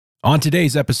On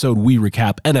today's episode, we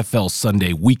recap NFL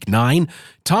Sunday Week 9.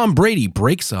 Tom Brady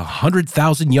breaks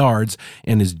 100,000 yards,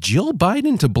 and is Jill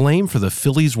Biden to blame for the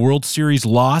Phillies World Series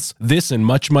loss? This and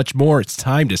much, much more. It's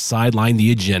time to sideline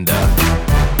the agenda.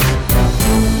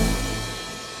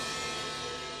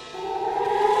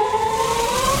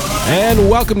 And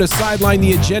welcome to Sideline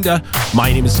the Agenda.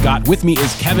 My name is Scott. With me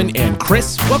is Kevin and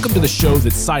Chris. Welcome to the show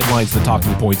that sidelines the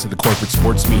talking points of the corporate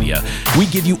sports media. We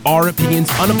give you our opinions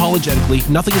unapologetically,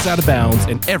 nothing is out of bounds,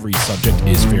 and every subject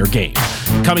is fair game.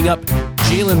 Coming up,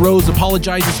 Jalen Rose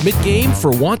apologizes mid-game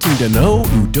for wanting to know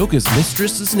Udoka's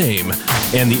mistress's name.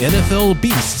 And the NFL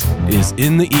Beast is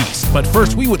in the East. But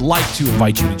first, we would like to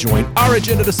invite you to join our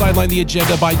agenda to sideline the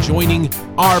agenda by joining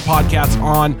our podcast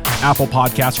on Apple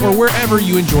Podcasts or wherever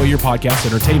you enjoy your podcast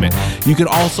entertainment. You can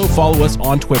also follow us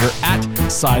on Twitter at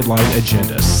Sideline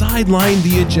Agenda. Sideline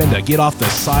the Agenda. Get off the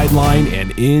sideline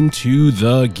and into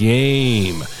the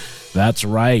game. That's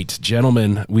right,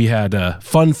 gentlemen. We had a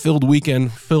fun-filled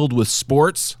weekend filled with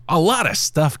sports. A lot of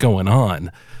stuff going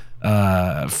on.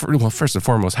 First and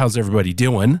foremost, how's everybody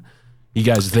doing? You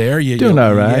guys there? Doing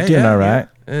all right. All right.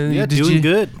 Doing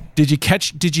good. Did you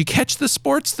catch the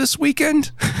sports this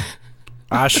weekend?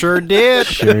 I sure did.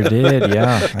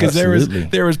 Yeah. Because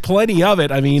there was plenty of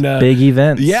it. I mean, big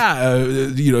events. Yeah,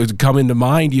 coming to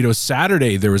mind.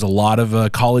 Saturday there was a lot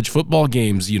of college football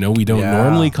games. We don't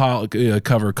normally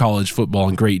cover college football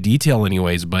in great detail,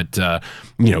 anyways. But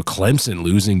Clemson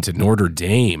losing to Notre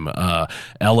Dame,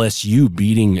 LSU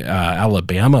beating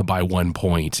Alabama by 1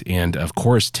 point, and of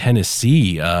course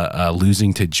Tennessee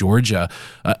losing to Georgia.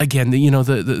 Again,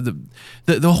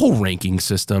 the whole ranking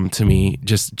system to me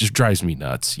just drives me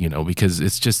nuts, because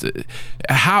it's just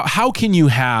how can you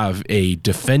have a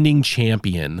defending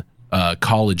champion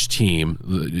college team,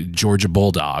 the Georgia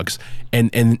Bulldogs,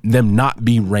 and them not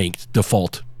be ranked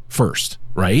default first,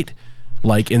 right?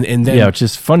 Like and then which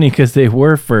is funny because they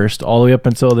were first all the way up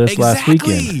until this last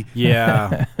weekend.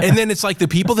 Yeah, and then it's like the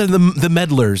people that are the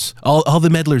meddlers, all the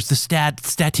meddlers, the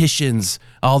statisticians,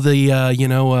 all the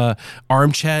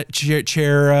armchair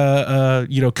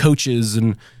coaches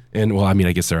and well, I mean,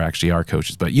 I guess there actually are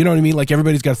coaches, but you know what I mean? Like,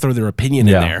 everybody's got to throw their opinion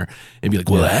in there and be like,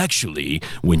 well, actually,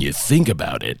 when you think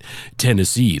about it,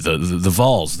 Tennessee, the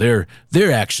Vols, they're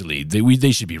actually,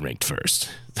 they should be ranked first.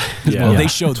 Yeah. Well, they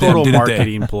showed total them,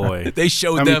 marketing ploy. They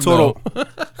showed them, total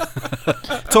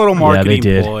marketing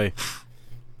ploy.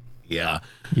 Yeah.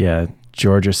 Yeah,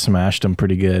 Georgia smashed them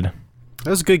pretty good.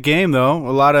 That was a good game,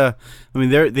 though.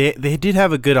 They did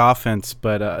have a good offense,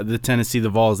 but the Tennessee, the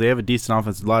Vols, they have a decent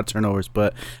offense, a lot of turnovers.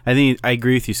 But I think I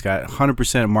agree with you, Scott.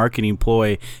 100% marketing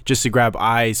ploy just to grab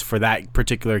eyes for that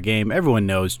particular game. Everyone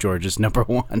knows Georgia's number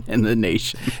one in the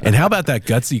nation. And how about that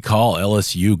gutsy call,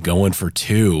 LSU going for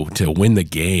 2 to win the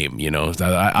game?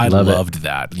 I loved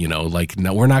that. No,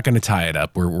 we're not going to tie it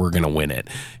up. We're going to win it,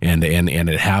 and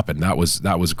it happened. That was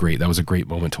great. That was a great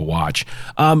moment to watch.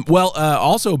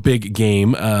 Also a big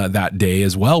game that day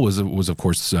as well was of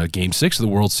course Game 6 of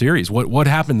the World Series. What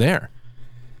happened there?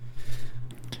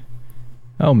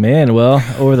 Oh man, well,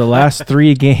 over the last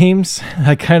 3 games,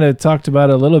 I kind of talked about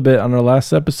it a little bit on our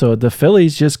last episode. The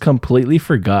Phillies just completely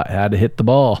forgot how to hit the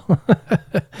ball.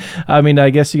 I mean, I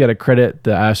guess you got to credit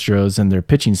the Astros and their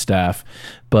pitching staff,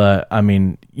 but I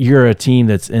mean, you're a team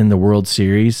that's in the World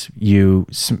Series. You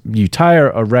tie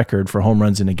a record for home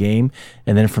runs in a game,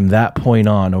 and then from that point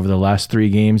on, over the last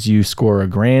 3 games, you score a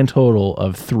grand total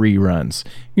of 3 runs.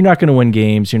 You're not going to win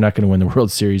games. You're not going to win the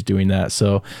World Series doing that.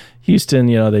 So Houston,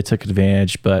 they took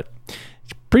advantage, but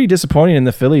pretty disappointing in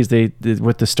the Phillies. They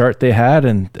with the start they had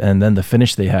and then the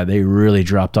finish they had, they really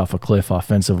dropped off a cliff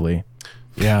offensively.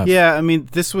 Yeah, I mean,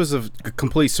 this was a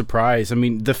complete surprise. I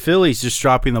mean, the Phillies just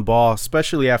dropping the ball,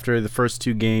 especially after the first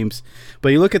 2 games. But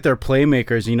you look at their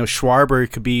playmakers,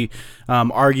 Schwarber could be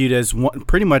argued as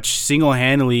pretty much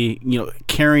single-handedly,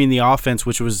 carrying the offense,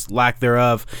 which was lack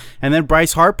thereof. And then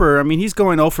Bryce Harper, I mean, he's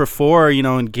going 0 for 4,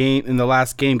 in the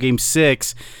last game, Game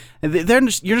 6. And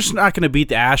you're just not going to beat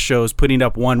the Astros putting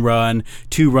up 1 run,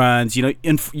 2 runs.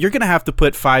 And you're going to have to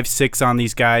put 5, 6 on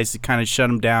these guys to kind of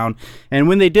shut them down. And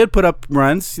when they did put up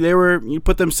runs, you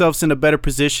put themselves in a better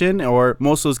position. Or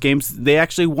most of those games, they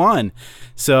actually won.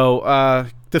 So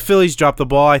the Phillies dropped the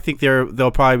ball. I think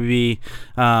they'll probably be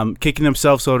kicking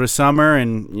themselves over the summer,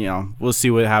 and we'll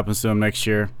see what happens to them next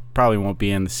year. Probably won't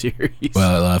be in the series.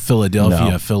 Well,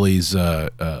 Philadelphia Phillies.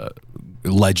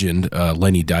 Legend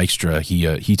Lenny Dykstra,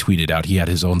 he tweeted out he had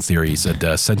his own theory. He said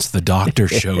since the doctor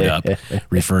showed up,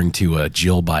 referring to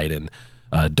Jill Biden,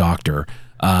 doctor,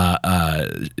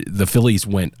 the Phillies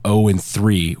went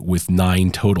 0-3 with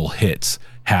 9 total hits.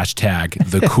 Hashtag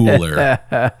the cooler.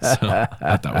 So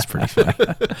I thought that was pretty funny.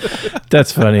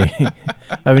 That's funny.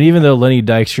 I mean, even though Lenny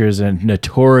Dykstra is a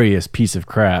notorious piece of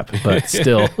crap, but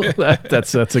still,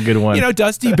 that's a good one. You know,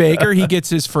 Dusty Baker, he gets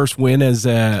his first win as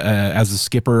a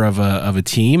skipper of a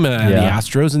team, the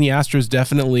Astros, and the Astros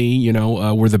definitely,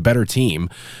 were the better team.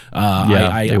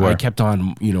 I kept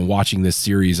on, watching this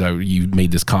series. You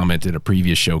made this comment in a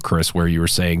previous show, Chris, where you were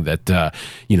saying that the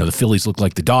Phillies look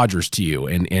like the Dodgers to you,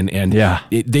 and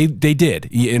they did,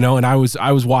 and I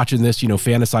was watching this,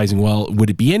 fantasizing. Well, would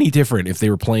it be any different if they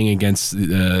were playing against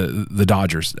the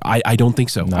Dodgers? I don't think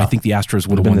so. No. I think the Astros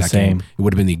would have won that game. It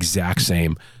would have been the exact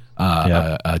same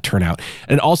turnout.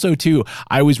 And also, too,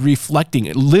 I was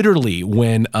reflecting literally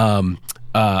when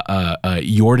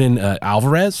Jordan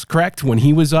Alvarez, correct? When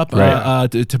he was up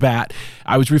to bat,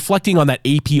 I was reflecting on that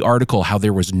AP article, how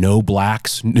there was no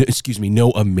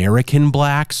American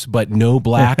blacks, but no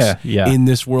blacks in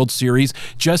this World Series.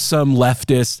 Just some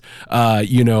leftist,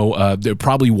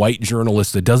 probably white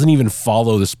journalist that doesn't even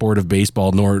follow the sport of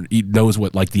baseball, nor knows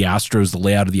what like the Astros, the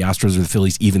layout of the Astros or the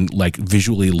Phillies even like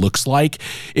visually looks like.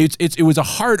 It was a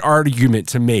hard argument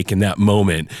to make in that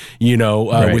moment,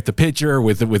 with the pitcher,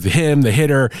 with him, the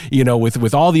hitter,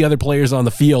 with all the other players on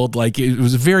the field. Like, it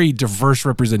was a very diverse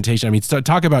representation. I mean,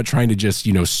 talk about trying to just,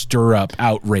 stir up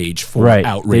outrage for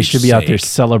outrage. They should be out there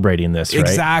celebrating this, right?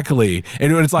 Exactly.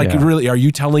 And it's like, really, are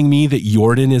you telling me that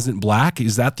Jordan isn't black?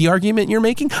 Is that the argument you're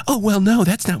making? Oh, well, no,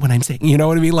 that's not what I'm saying. You know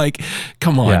what I mean? Like,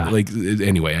 come on. Yeah. Like,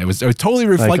 anyway, I was totally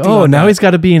reflecting on now that. He's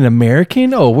got to be an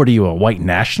American? Oh, what are you, a white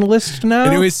nationalist now?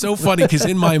 And it was so funny because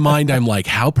in my mind, I'm like,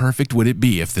 how perfect would it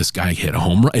be if this guy hit a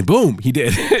home run? And boom, he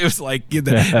did. It was like,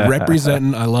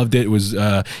 representing. I loved it. It was,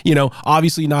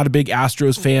 obviously not a big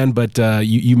Astros fan, but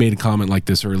you made a comment like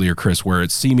this earlier, Chris, where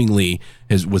it seemingly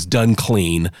was done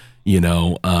clean.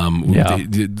 They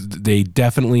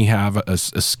definitely have a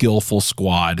skillful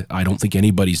squad. I don't think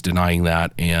anybody's denying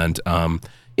that. And,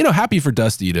 happy for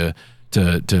Dusty to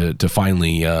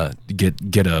finally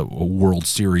get a World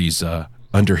Series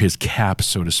under his cap,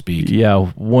 so to speak. Yeah,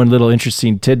 one little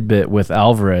interesting tidbit with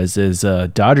Alvarez is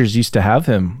Dodgers used to have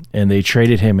him, and they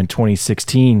traded him in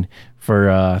 2016 for,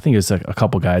 I think it was a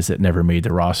couple guys that never made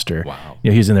the roster. Wow. He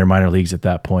was in their minor leagues at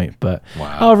that point. But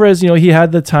Alvarez, he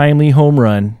had the timely home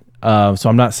run. So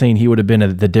I'm not saying he would have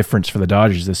been the difference for the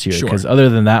Dodgers this year, because other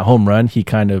than that home run, he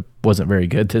kind of wasn't very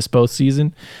good this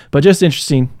postseason. But just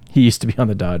interesting. He used to be on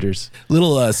the Dodgers.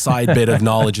 Little side bit of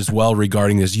knowledge as well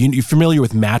regarding this. You familiar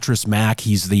with Mattress Mac?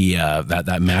 He's the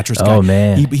that mattress guy. Oh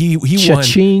man, he won.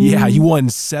 Yeah, he won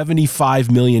 $75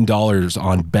 million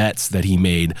on bets that he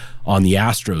made on the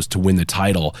Astros to win the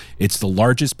title. It's the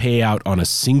largest payout on a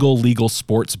single legal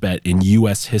sports bet in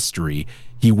U.S. history.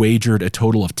 He wagered a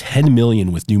total of $10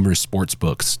 million with numerous sports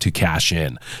books to cash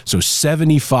in. So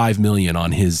 $75 million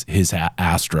on his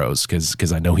Astros,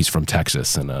 because I know he's from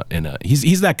Texas, and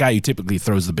he's that guy who typically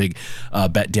throws the big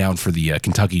bet down for the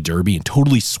Kentucky Derby and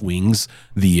totally swings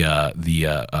the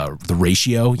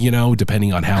ratio,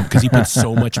 depending on how, because he puts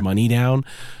so much money down.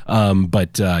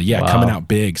 Coming out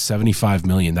big, $75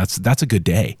 million. That's a good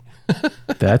day.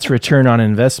 That's return on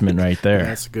investment right there.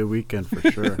 That's a good weekend for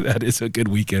sure. That is a good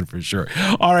weekend for sure.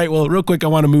 All right, well, real quick, I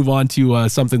want to move on to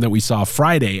something that we saw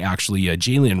Friday, actually.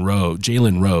 Jalen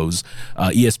Rose,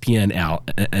 ESPN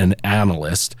an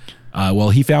analyst,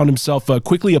 he found himself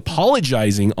quickly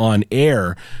apologizing on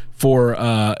air for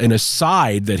an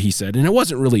aside that he said, and it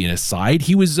wasn't really an aside.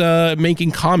 He was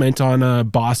making comment on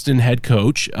Boston head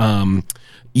coach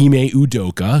Ime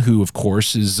Udoka, who of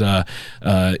course is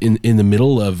in the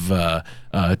middle of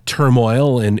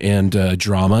turmoil and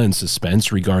drama and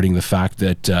suspense regarding the fact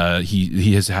that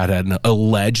he has had an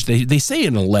alleged, they say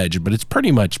an alleged, but it's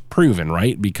pretty much proven,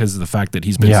 right? Because of the fact that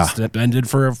he's been suspended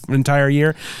for an entire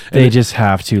year. They just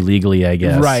have to legally, I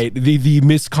guess. Right. The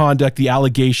misconduct, the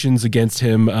allegations against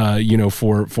him,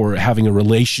 for having a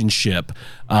relationship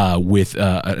with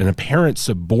an apparent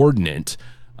subordinate.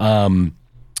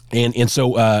 And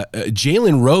so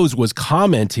Jalen Rose was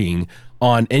commenting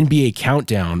on NBA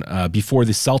Countdown before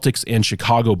the Celtics and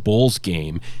Chicago Bulls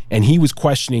game, and he was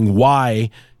questioning, why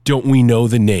don't we know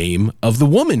the name of the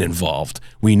woman involved?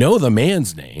 We know the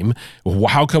man's name.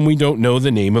 How come we don't know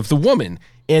the name of the woman?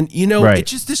 And,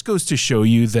 this goes to show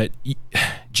you that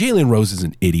Jalen Rose is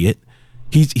an idiot.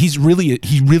 he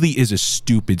really is a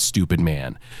stupid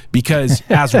man, because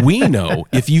as we know,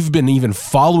 if you've been even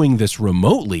following this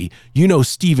remotely, you know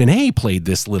Stephen A played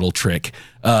this little trick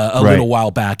a little while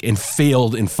back and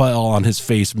failed and fell on his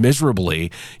face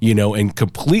miserably, and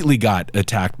completely got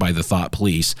attacked by the thought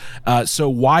police. So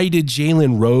why did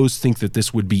Jalen Rose think that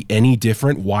this would be any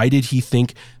different? Why did he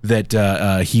think that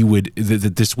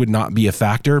that this would not be a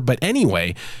factor? But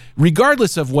anyway,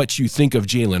 regardless of what you think of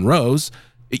Jalen Rose,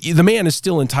 the man is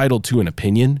still entitled to an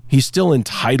opinion. He's still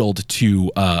entitled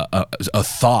to a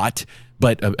thought,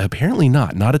 but apparently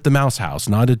not at the Mouse House,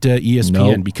 not at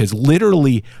ESPN, because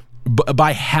literally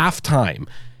by halftime,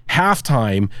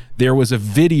 there was a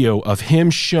video of him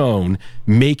shown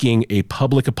making a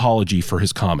public apology for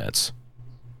his comments.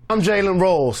 I'm Jalen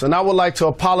Rose, and I would like to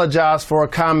apologize for a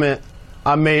comment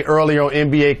I made earlier on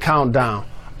NBA Countdown.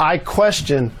 I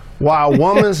question why a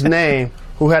woman's name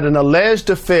who had an alleged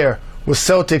affair with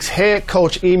Celtics head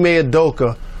coach Ime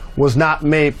Udoka was not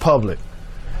made public.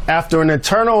 After an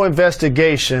internal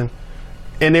investigation,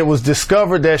 and it was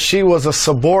discovered that she was a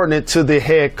subordinate to the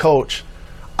head coach,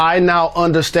 I now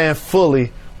understand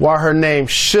fully why her name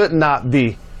should not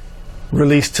be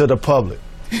released to the public.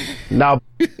 Now,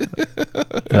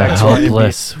 the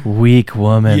helpless, weak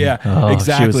woman. Yeah,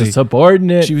 exactly. She was a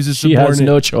subordinate. She has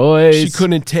no choice. She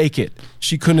couldn't take it.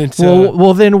 She couldn't.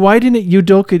 Well, then why didn't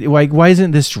Udoka? Why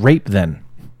isn't this rape then?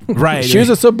 Right. She was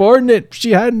a subordinate.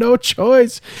 She had no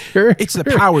choice. It's the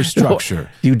power structure.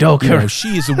 Udoka.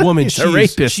 She is a woman. She's a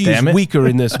rapist. She is weaker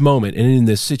in this moment and in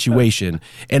this situation.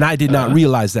 And I did not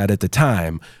realize that at the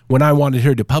time when I wanted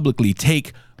her to publicly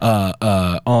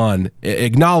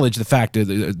acknowledge the fact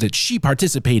that she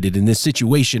participated in this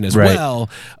situation as well.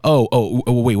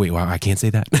 Wait, wow, I can't say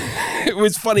that. It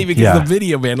was funny because the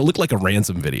video, man, it looked like a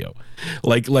ransom video.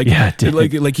 It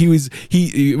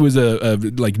was a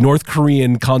North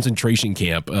Korean concentration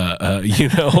camp. Hi,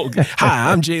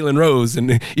 I'm Jalen Rose,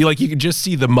 and you could just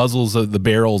see the muzzles of the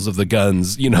barrels of the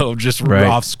guns, just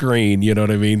off screen. You know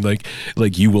what I mean? Like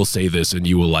you will say this and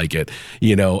you will like it.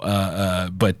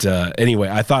 But anyway,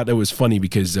 I thought it was funny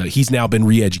because he's now been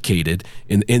re-educated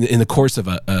in the course of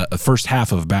a first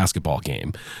half of a basketball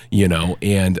game,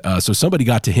 and so somebody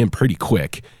got to him pretty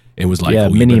quick and was like,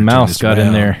 Minnie Mouse got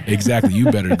in there. Exactly. You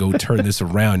better go turn this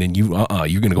around, and you're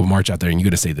going to go march out there and you're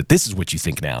going to say that this is what you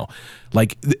think now.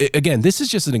 Again, this is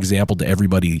just an example to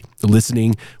everybody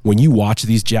listening. When you watch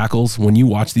these jackals, when you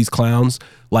watch these clowns,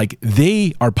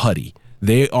 they are putty.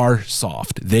 They are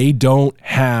soft. They don't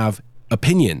have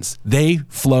opinions. They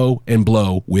flow and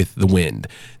blow with the wind.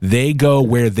 They go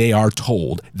where they are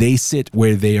told. They sit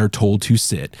where they are told to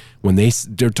sit. When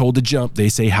they're told to jump, they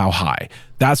say how high.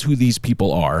 That's who these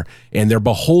people are, and they're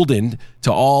beholden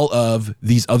to all of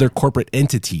these other corporate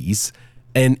entities.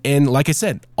 And like I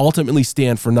said, ultimately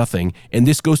stand for nothing. And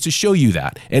this goes to show you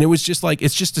that. And it was just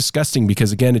it's just disgusting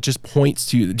because, again, it just points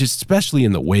to, just especially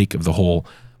in the wake of the whole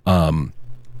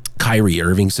Kyrie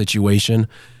Irving situation,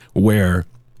 where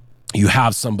you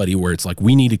have somebody where it's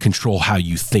we need to control how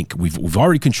you think. We've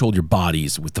already controlled your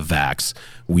bodies with the vax.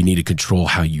 We need to control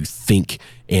how you think,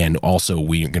 and also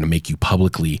we are going to make you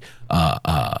publicly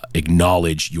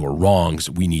acknowledge your wrongs.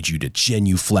 We need you to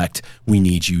genuflect. We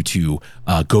need you to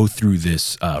go through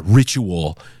this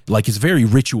ritual, it's very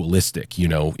ritualistic,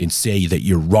 and say that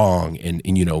you're wrong, and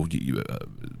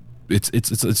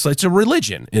it's a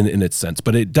religion in its sense,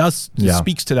 but it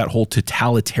speaks to that whole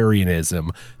totalitarianism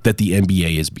that the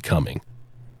NBA is becoming.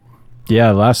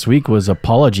 Yeah, last week was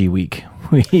Apology Week.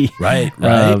 Right.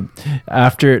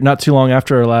 After not too long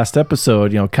after our last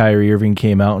episode, Kyrie Irving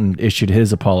came out and issued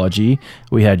his apology.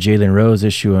 We had Jalen Rose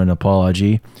issue an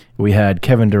apology. We had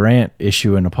Kevin Durant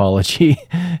issue an apology.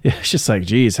 It's just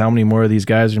geez, how many more of these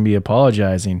guys are going to be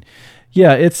apologizing?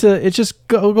 Yeah, it just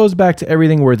goes back to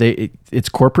everything where it's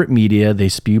corporate media. They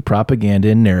spew propaganda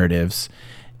and narratives,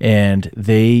 and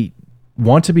they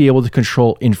want to be able to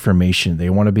control information. They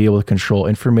want to be able to control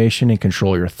information and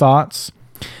control your thoughts.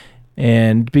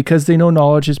 And because they know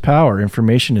knowledge is power,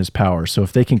 information is power. So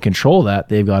if they can control that,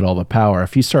 they've got all the power.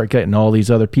 If you start getting all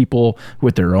these other people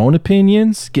with their own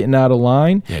opinions getting out of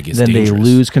line, then dangerous. They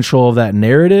lose control of that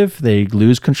narrative. They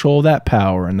lose control of that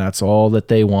power. And that's all that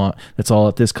they want. That's all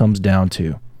that this comes down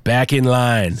to. Back in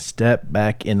line. Step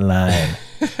back in line.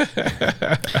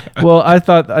 Well, I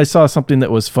thought I saw something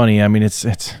that was funny. I mean, it's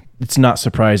not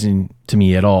surprising to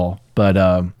me at all.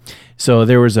 But so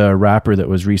there was a rapper that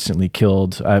was recently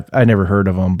killed. I never heard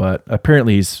of him, but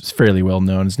apparently he's fairly well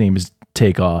known. His name is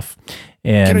Takeoff.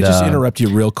 And can I just interrupt you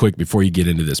real quick before you get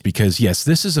into this? Because yes,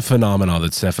 this is a phenomenon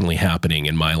that's definitely happening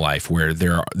in my life, where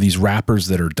there are these rappers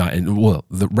that are dying. Well,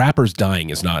 the rappers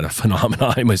dying is not a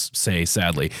phenomenon, I must say,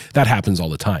 sadly. That happens all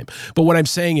the time. But what I'm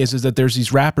saying is that there's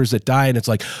these rappers that die, and it's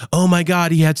like, oh my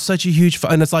God, he had such a huge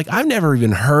and it's like, I've never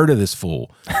even heard of this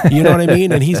fool. You know what I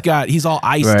mean? And he's all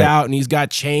iced out, and he's got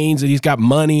chains, and he's got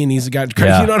money, and he's got, you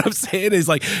know what I'm saying? It's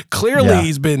like, clearly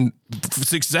he's been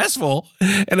successful,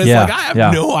 and it's like, I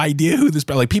have no idea who this,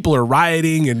 like, people are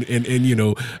rioting and you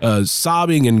know,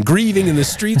 sobbing and grieving in the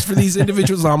streets for these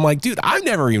individuals. And I'm like, dude, I've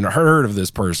never even heard of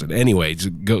this person. Anyway,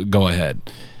 just go ahead.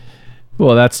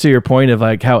 Well, that's to your point of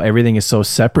like how everything is so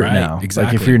separate now.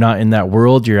 Exactly. Like if you're not in that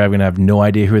world, you're going to have no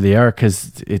idea who they are,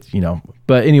 because it's, you know.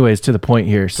 But anyways, to the point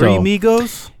here. Three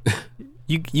Migos.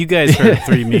 You guys heard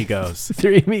Three Migos.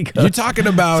 Three Amigos. You're talking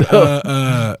about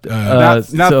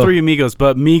not Three Amigos,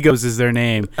 but Migos is their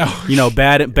name. Oh, you know,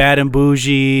 Bad and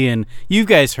Bougie, and you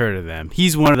guys heard of them.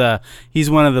 He's one of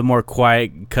the more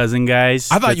quiet cousin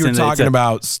guys. I thought you were talking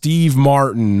about Steve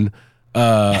Martin,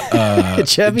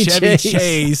 Chevy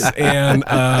Chase, and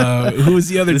who was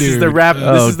the other dude? This is the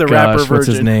rapper version. What's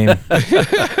his name?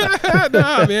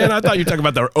 No, man, I thought you were talking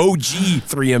about the OG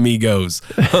Three Amigos.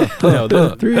 No,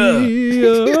 the Three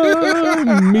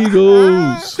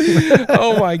Amigos.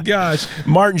 Oh my gosh,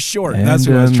 Martin Short. That's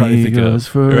what I was trying to think of.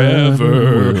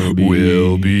 Forever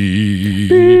will be.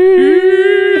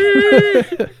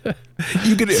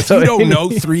 You don't know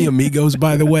Three Amigos,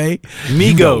 by the way.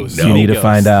 Migos. You need to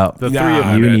find out. The three of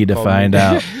them. You need to find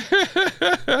out.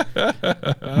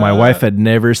 My wife had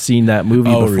never seen that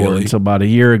movie before until about a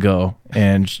year ago,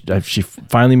 and she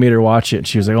finally made her watch it. And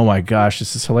she was like, "Oh my gosh,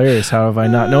 this is hilarious! How have I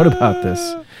not known about this?"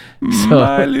 So,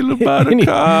 My little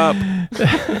buttercup.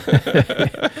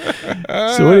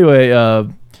 So anyway,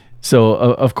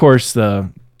 of course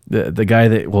the guy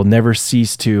that will never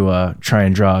cease to try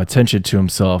and draw attention to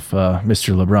himself,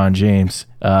 Mr. LeBron James,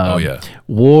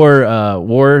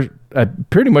 wore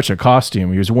pretty much a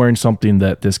costume. He was wearing something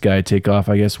that this guy Takeoff,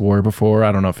 I guess, wore before.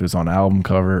 I don't know if it was on album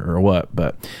cover or what,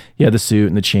 but he had the suit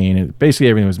and the chain, and basically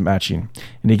everything was matching.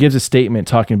 And he gives a statement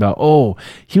talking about,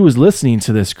 he was listening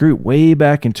to this group way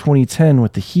back in 2010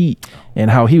 with the Heat, and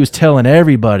how he was telling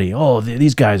everybody,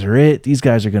 these guys are it. These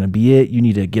guys are going to be it. You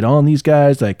need to get on these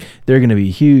guys. Like, they're going to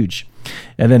be huge.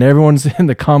 And then everyone's in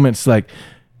the comments like,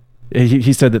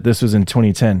 he said that this was in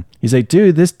 2010. He's like,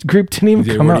 dude, this group didn't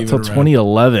even come out until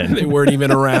 2011. They weren't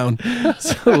even around.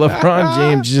 So LeBron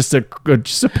James is just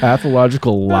a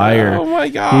pathological liar. Oh my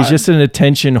God. He's just an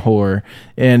attention whore.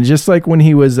 And just like when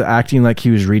he was acting like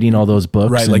he was reading all those books,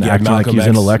 right, and like acting like he was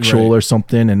intellectual or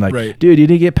something, and like, dude, he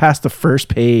didn't get past the first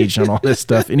page on all this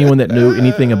stuff. Anyone that knew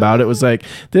anything about it was like,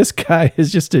 this guy is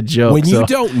just a joke. When you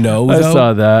don't know, I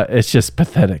saw that. It's just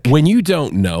pathetic. When you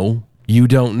don't know, you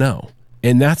don't know.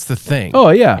 And that's the thing.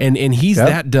 Oh, yeah. And he's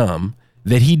that dumb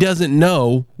that he doesn't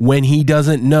know when he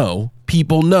doesn't know.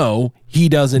 People know he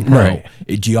doesn't know. Right.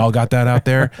 Do y'all got that out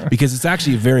there? Because it's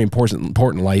actually a very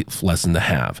important life lesson to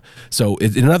have. So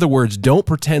in other words, don't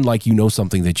pretend like you know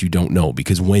something that you don't know,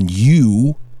 because when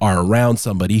you are around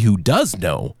somebody who does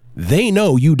know, they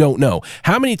know you don't know.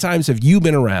 How many times have you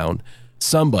been around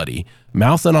somebody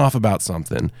mouthing off about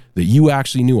something that you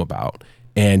actually knew about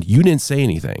and you didn't say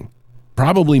anything?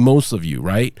 Probably most of you,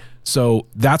 right? So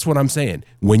that's what I'm saying.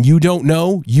 When you don't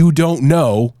know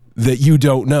that you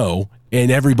don't know,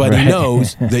 and everybody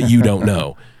knows that you don't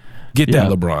know. Get that,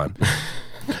 LeBron.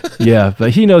 Yeah,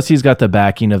 but he knows he's got the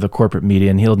backing of the corporate media,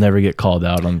 and he'll never get called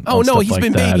out on. Oh, no, he's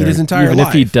been babied his entire life. Even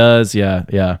if he does,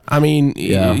 yeah. I mean,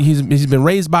 he's been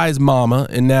raised by his mama,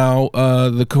 and now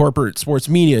the corporate sports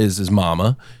media is his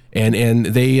mama. And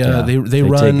they run,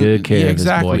 take good care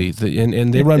exactly, of his boy.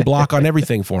 and they run block on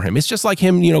everything for him. It's just like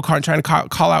him, trying to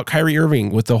call out Kyrie Irving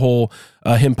with the whole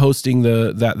him posting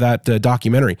that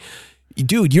documentary.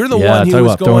 Dude, you're the one who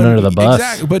was going under the bus.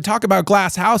 Exactly, but talk about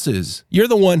glass houses. You're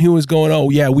the one who was going, oh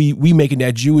yeah, we making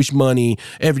that Jewish money,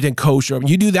 everything kosher.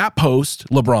 You do that post,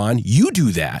 LeBron. You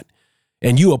do that,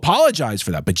 and you apologize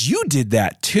for that, but you did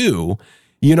that too.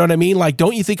 You know what I mean? Like,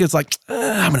 don't you think it's like,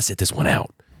 I'm gonna sit this one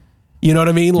out? You know what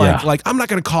I mean? Like I'm not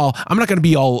going to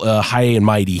be all high and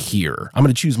mighty here. I'm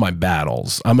going to choose my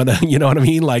battles. I'm going to, you know what I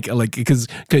mean? Like, because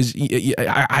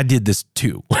I did this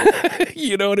too.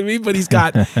 You know what I mean? But he's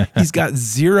got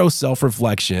zero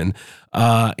self-reflection.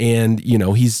 And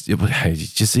he's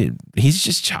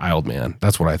just child, man.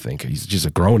 That's what I think. He's just a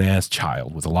grown ass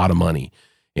child with a lot of money,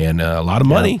 and a lot of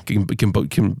money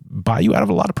can buy you out of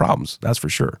a lot of problems. That's for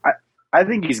sure. I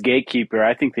think he's gatekeeper.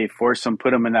 I think they force him,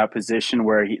 put him in that position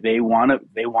where they want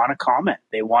to comment.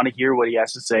 They want to hear what he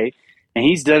has to say, and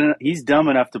he's dumb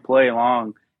enough to play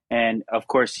along And of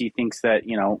course, he thinks that,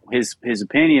 you know, his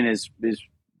opinion is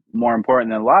more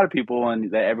important than a lot of people,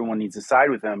 and that everyone needs to side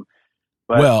with him.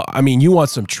 But, well, I mean, you want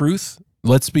some truth?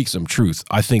 Let's speak some truth.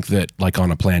 I think that, like,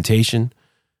 on a plantation,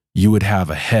 you would have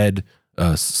a head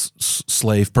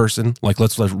slave person. Like,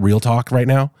 let's real talk right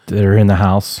now. They're in the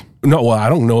house. No, well, I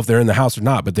don't know if they're in the house or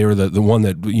not, but they were the one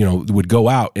that, you know, would go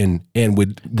out and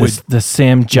would the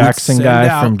Sam Jackson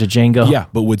guy from Django. Yeah,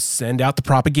 but would send out the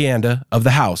propaganda of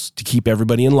the house to keep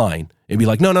everybody in line and be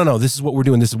like, no, this is what we're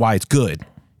doing. This is why it's good.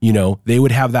 You know, they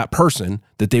would have that person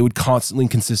that they would constantly,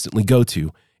 consistently go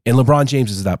to. And LeBron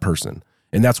James is that person.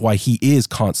 And that's why he is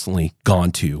constantly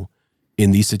gone to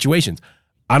in these situations.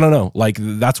 I don't know. Like,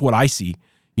 that's what I see.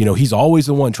 You know, he's always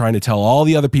the one trying to tell all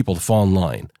the other people to fall in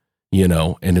line, you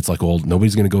know, and it's like, well,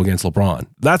 nobody's going to go against LeBron.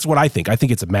 That's what I think. I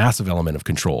think it's a massive element of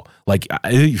control. Like,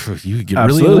 you get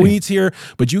really in the weeds here,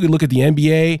 but you could look at the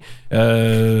NBA.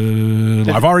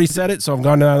 I've already said it, so I've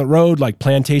gone down the road. Like,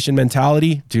 plantation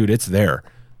mentality, dude, it's there.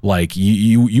 Like,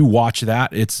 you watch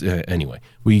that. It's anyway,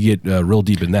 we get real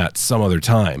deep in that some other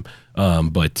time.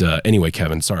 But anyway,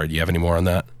 Kevin, sorry, do you have any more on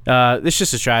that? It's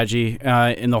just a strategy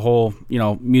in the whole, you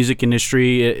know, music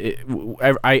industry.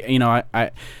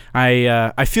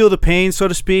 I feel the pain, so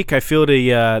to speak. I feel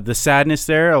the sadness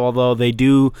there, although they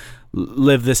do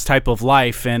live this type of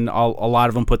life, and a lot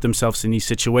of them put themselves in these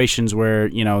situations where,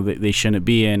 you know, they shouldn't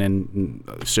be in, and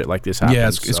shit like this happens. Yeah,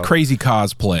 it's crazy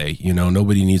cosplay. You know,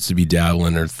 nobody needs to be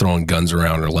dabbling or throwing guns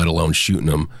around, or let alone shooting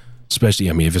them. Especially,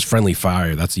 I mean, if it's friendly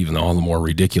fire, that's even all the more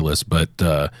ridiculous. But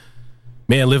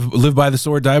man, live by the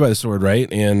sword, die by the sword, right?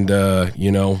 And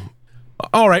you know.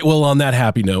 All right, well, on that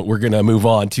happy note, we're going to move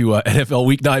on to NFL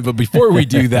Week 9. But before we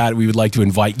do that, we would like to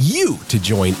invite you to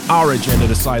join our agenda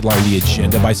to sideline the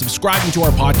agenda by subscribing to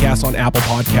our podcast on Apple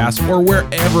Podcasts or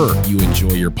wherever you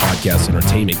enjoy your podcast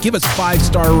entertainment. Give us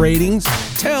 5-star ratings.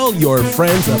 Tell your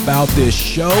friends about this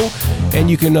show. And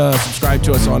you can subscribe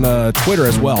to us on Twitter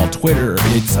as well. Twitter,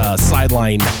 it's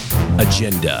Sideline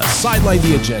Agenda. Sideline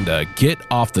the agenda. Get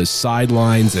off the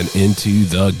sidelines and into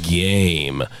the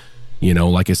game. You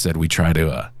know, like I said, we try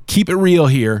to keep it real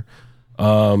here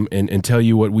and tell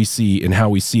you what we see and how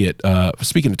we see it.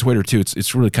 Speaking of Twitter, too,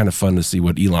 it's really kind of fun to see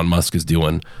what Elon Musk is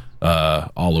doing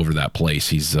all over that place.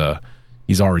 He's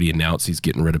already announced he's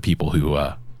getting rid of people who,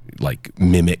 like,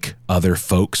 mimic other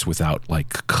folks without,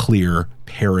 like, clear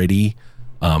parody.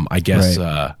 I guess,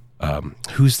 right.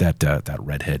 Who's that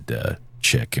redhead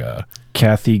chick?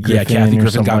 Kathy Griffin. Yeah, Kathy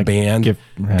Griffin got like banned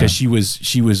because she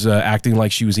was acting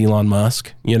like she was Elon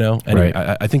Musk. You know, anyway,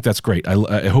 right. I think that's great.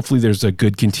 Hopefully, there's a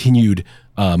good continued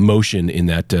motion in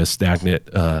that stagnant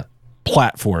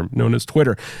platform known as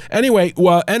Twitter. Anyway,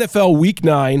 well, NFL Week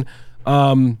 9.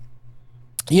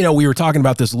 You know, we were talking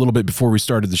about this a little bit before we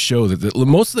started the show, that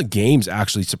most of the games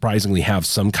actually surprisingly have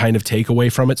some kind of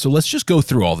takeaway from it. So let's just go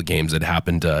through all the games that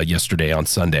happened yesterday on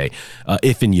Sunday,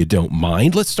 if and you don't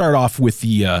mind. Let's start off with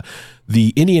the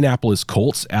Indianapolis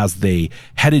Colts as they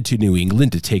headed to New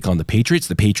England to take on the Patriots.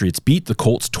 The Patriots beat the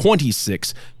Colts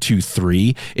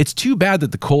 26-3. It's too bad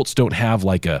that the Colts don't have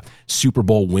like a Super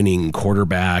Bowl winning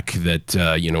quarterback that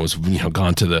has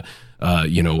gone to the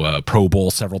Pro Bowl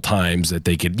several times, that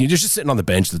they could just sitting on the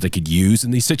bench that they could use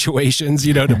in these situations,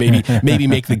 to maybe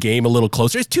make the game a little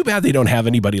closer. It's too bad they don't have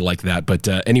anybody like that. But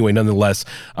anyway, nonetheless,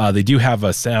 they do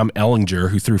have Sam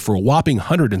Ehlinger, who threw for a whopping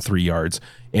 103 yards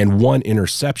and 1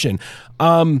 interception.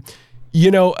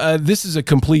 This is a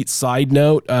complete side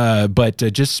note, but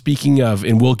just speaking of,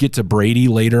 and we'll get to Brady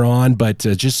later on, but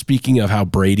just speaking of how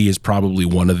Brady is probably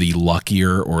one of the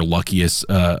luckiest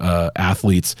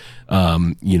athletes,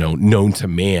 known to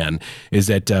man, is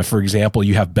that, for example,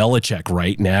 you have Belichick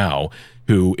right now,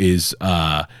 who is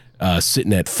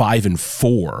sitting at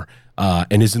 5-4.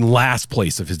 And is in last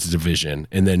place of his division.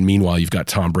 And then meanwhile, you've got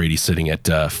Tom Brady sitting at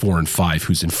 4-5,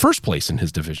 who's in first place in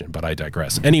his division, but I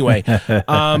digress. Anyway, Patriots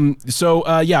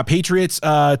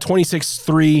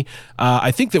 26-3.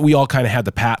 I think that we all kind of had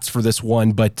the Pats for this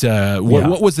one, but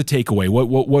what was the takeaway?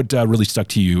 What really stuck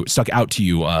out to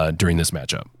you during this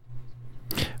matchup?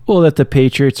 Well, that the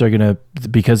Patriots are going to,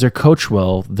 because they're coached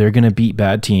well, they're going to beat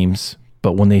bad teams.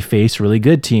 But when they face really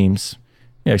good teams,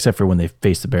 except for when they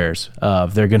face the Bears,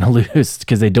 they're going to lose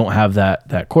because they don't have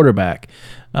that quarterback.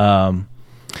 And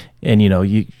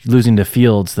you losing to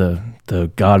Fields, the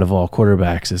god of all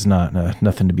quarterbacks, is not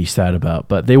nothing to be sad about.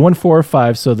 But they won 4 or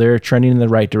 5, so they're trending in the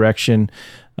right direction.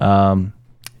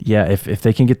 If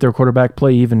they can get their quarterback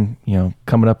play even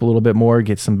coming up a little bit more,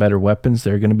 get some better weapons,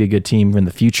 they're going to be a good team in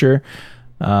the future.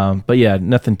 But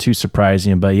nothing too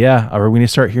surprising. But are we going to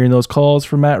start hearing those calls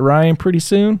from Matt Ryan pretty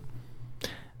soon?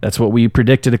 That's what we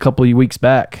predicted a couple of weeks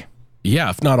back.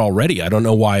 Yeah, if not already. I don't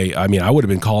know why. I mean, I would have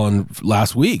been calling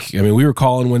last week. I mean, we were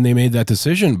calling when they made that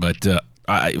decision, but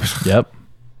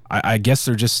I guess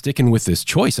they're just sticking with this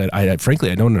choice. I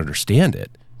frankly, I don't understand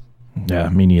it. Yeah,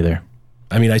 me neither.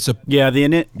 I mean,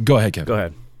 go ahead, Kevin. Go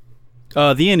ahead.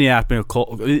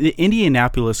 The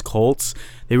Indianapolis Colts,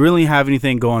 they really have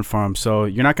anything going for them. So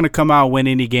you're not going to come out and win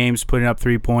any games, putting up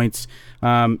 3 points,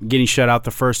 getting shut out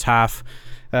the first half.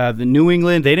 The New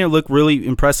England, they didn't look really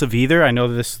impressive either. I know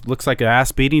this looks like an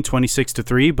ass beating,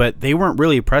 26-3, but they weren't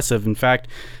really impressive. In fact,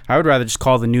 I would rather just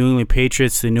call the New England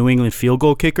Patriots the New England field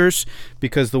goal kickers,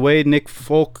 because the way Nick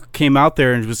Folk came out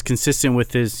there and was consistent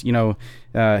with his,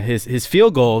 his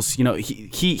field goals,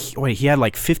 he had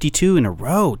like 52 in a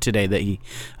row today that he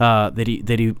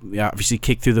obviously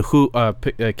kicked through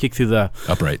the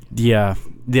upright.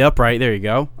 The upright, there you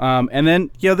go. And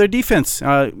then, their defense.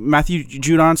 Matthew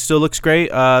Judon still looks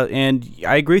great. And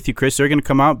I agree with you, Chris. They're going to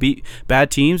come out, beat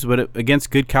bad teams, but against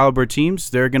good caliber teams,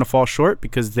 they're going to fall short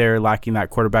because they're lacking that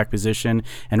quarterback position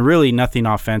and really nothing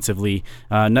offensively.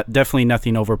 Definitely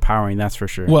nothing overpowering, that's for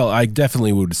sure. Well, I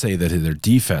definitely would say that their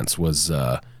defense was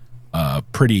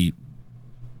pretty,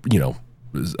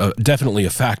 definitely a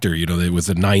factor. With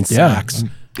the 9 sacks.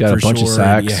 Got a bunch of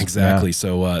sacks. Yeah, exactly. Yeah.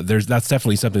 So that's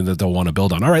definitely something that they'll want to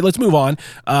build on. All right, let's move on.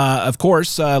 Of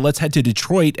course, let's head to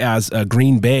Detroit as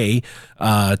Green Bay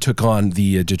took on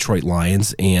the Detroit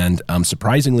Lions. And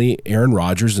surprisingly, Aaron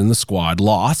Rodgers and the squad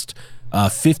lost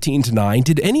 15-9.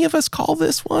 Did any of us call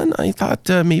this one? I thought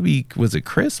maybe, was it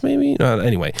Chris maybe?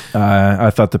 Anyway. I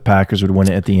thought the Packers would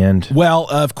win it at the end. Well,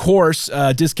 of course,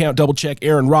 discount double check.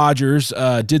 Aaron Rodgers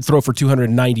did throw for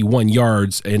 291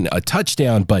 yards and a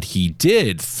touchdown, but he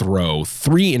did throw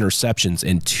 3 interceptions,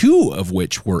 and 2 of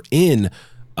which were in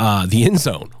the end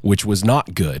zone, which was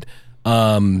not good.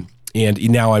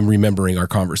 And now I'm remembering our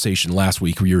conversation last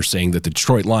week where you were saying that the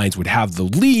Detroit Lions would have the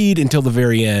lead until the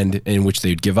very end, in which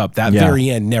they'd give up. That very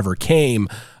end never came,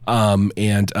 and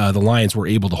the Lions were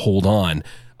able to hold on.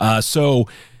 So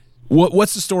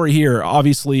what's the story here?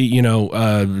 Obviously,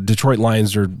 Detroit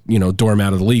Lions are,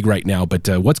 doormat of the league right now, but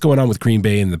what's going on with Green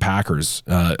Bay and the Packers?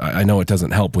 I know it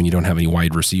doesn't help when you don't have any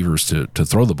wide receivers to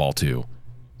throw the ball to.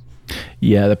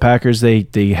 Yeah, the Packers, they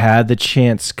had the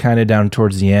chance kind of down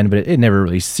towards the end, but it never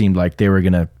really seemed like they were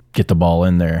going to get the ball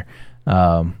in there.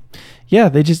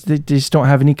 They just don't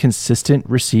have any consistent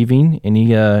receiving,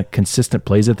 any consistent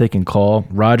plays that they can call.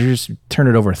 Rodgers turned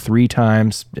it over 3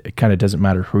 times. It kind of doesn't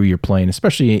matter who you're playing,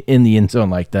 especially in the end zone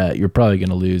like that. You're probably going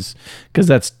to lose because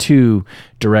that's 2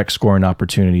 direct scoring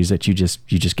opportunities that you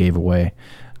just gave away.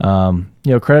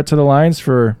 Credit to the Lions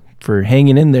for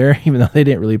hanging in there, even though they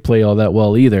didn't really play all that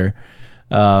well either.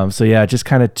 Just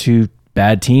kind of 2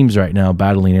 bad teams right now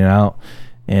battling it out.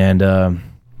 And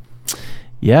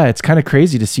it's kind of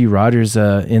crazy to see Rodgers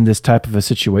in this type of a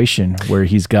situation where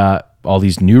he's got all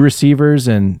these new receivers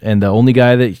and the only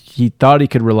guy that he thought he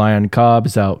could rely on, Cobb,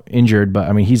 is out injured. But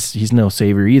I mean, he's no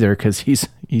savior either because he's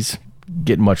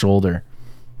getting much older.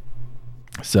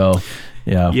 So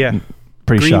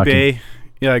pretty shocking.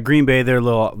 Green Bay,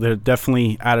 they're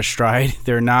definitely out of stride.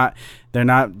 They're not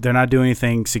doing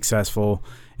anything successful.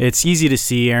 It's easy to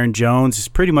see. Aaron Jones is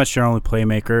pretty much their only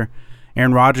playmaker.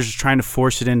 Aaron Rodgers is trying to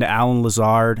force it into Allen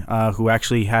Lazard, who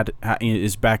actually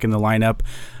is back in the lineup.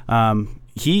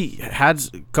 He had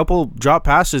a couple drop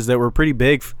passes that were pretty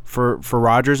big for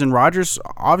Rodgers, and Rodgers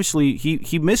obviously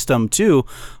he missed them too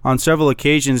on several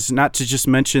occasions. Not to just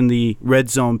mention the red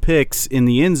zone picks in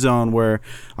the end zone, where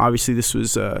obviously this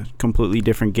was a completely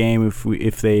different game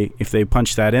if they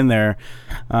punched that in there.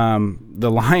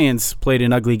 The Lions played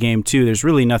an ugly game too. There's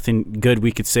really nothing good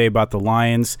we could say about the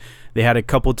Lions. They had a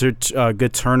couple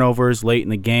good turnovers late in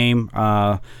the game.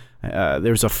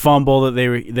 There was a fumble that they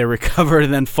recovered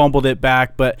and then fumbled it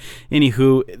back. But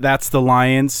anywho, that's the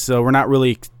Lions, so we're not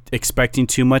really expecting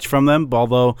too much from them.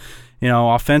 Although,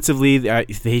 offensively,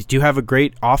 they do have a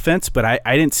great offense, but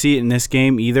I didn't see it in this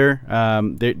game either.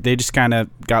 They just kind of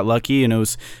got lucky, and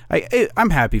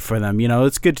I'm happy for them.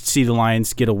 It's good to see the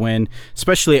Lions get a win,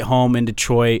 especially at home in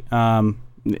Detroit.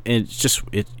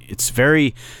 It's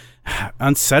very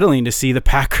unsettling to see the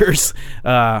Packers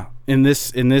in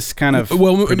this kind of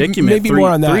predicament. Maybe more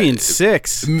on that.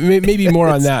 3-6. Maybe more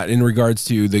on that in regards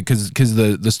to because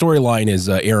the storyline is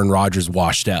Aaron Rodgers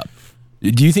washed up.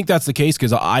 Do you think that's the case?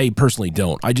 Because I personally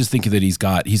don't. I just think that he's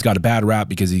got a bad rap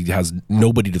because he has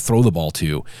nobody to throw the ball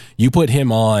to. You put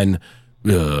him on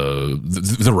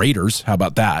the Raiders. How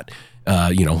about that?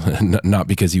 Not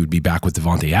because he would be back with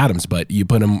Devontae Adams, but you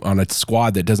put him on a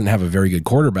squad that doesn't have a very good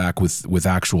quarterback with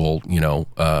actual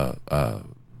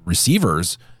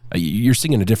receivers. You're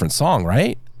singing a different song,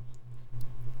 right?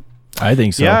 I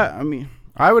think so. Yeah, I mean,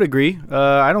 I would agree.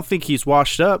 I don't think he's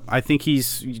washed up. I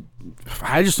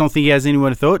just don't think he has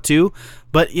anyone to throw it to.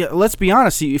 But yeah, let's be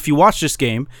honest. If you watch this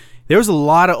game, there was a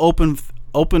lot of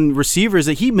open receivers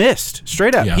that he missed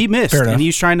straight up. Yeah, He missed, and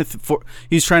he's trying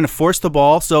to force the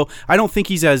ball. So I don't think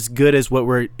he's as good as what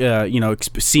we're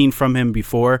seen from him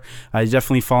before. He's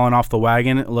definitely fallen off the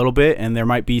wagon a little bit, and there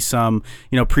might be some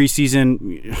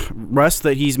preseason rust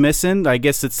that he's missing. I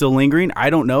guess it's still lingering. I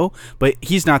don't know, but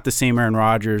he's not the same Aaron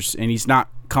Rodgers, and he's not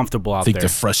comfortable out there. I think the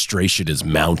frustration is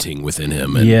mounting within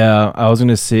him. Yeah, I was going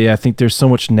to say, I think there's so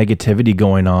much negativity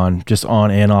going on just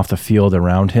on and off the field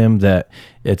around him that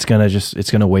it's going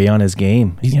to weigh on his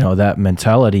game. That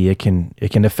mentality, it can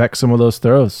affect some of those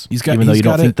throws. Even though you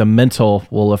don't think the mental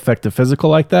will affect the physical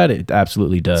like that, it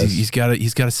absolutely does. He's got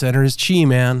to center his chi,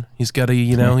 man. He's got to,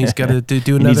 do another.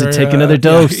 He needs to take another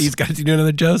dose. He's got to do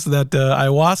another dose of that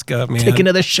ayahuasca, man. Take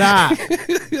another shot.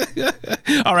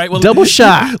 All right, well, double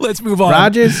shot. Let's move on.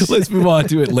 Rodgers. Let's move on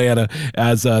to Atlanta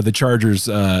as the Chargers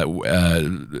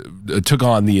took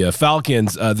on the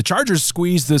Falcons. The Chargers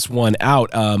squeezed this one out.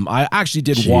 I actually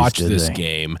did watch this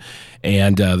game,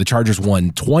 and the Chargers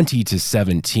won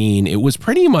 20-17. It was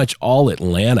pretty much all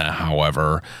Atlanta,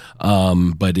 however,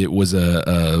 but it was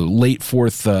a late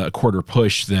fourth quarter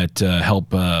push that helped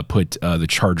put the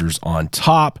Chargers on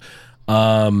top.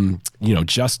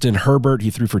 Justin Herbert,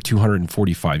 he threw for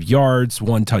 245 yards,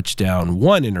 1 touchdown,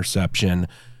 1 interception.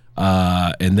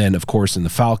 And then, of course, in the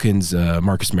Falcons,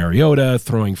 Marcus Mariota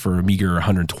throwing for a meager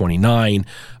 129,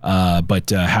 but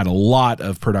had a lot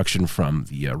of production from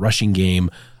the rushing game,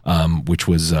 which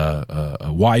was a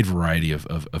wide variety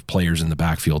of players in the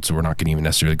backfield, so we're not going to even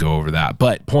necessarily go over that.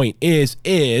 But point is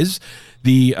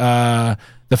the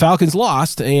Falcons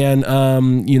lost and,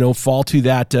 fall to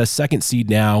that second seed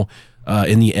now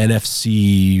in the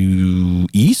NFC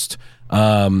East.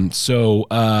 So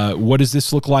what does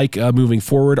this look like moving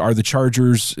forward? Are the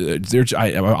Chargers,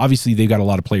 obviously they've got a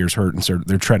lot of players hurt, and so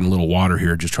they're treading a little water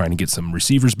here, just trying to get some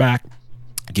receivers back,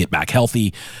 get back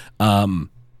healthy.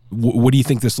 What do you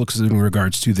think this looks in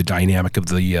regards to the dynamic of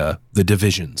the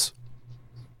divisions?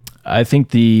 I think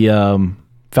the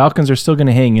Falcons are still going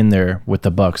to hang in there with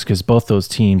the Bucs because both those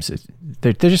teams,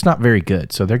 they're just not very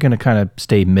good. So they're going to kind of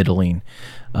stay middling.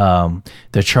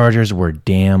 The Chargers were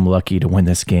damn lucky to win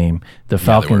this game. The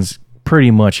Falcons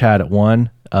pretty much had it won.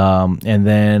 And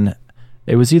then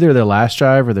it was either their last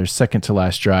drive or their second to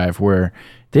last drive where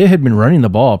they had been running the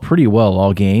ball pretty well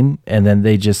all game. And then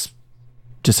they just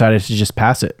decided to just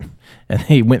pass it. And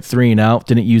they went 3 and out,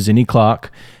 didn't use any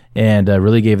clock, and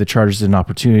really gave the Chargers an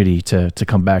opportunity to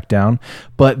come back down.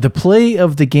 But the play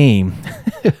of the game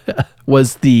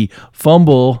was the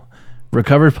fumble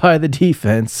recovered by the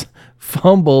defense,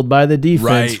 fumbled by the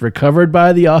defense, recovered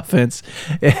by the offense,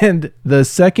 and the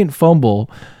second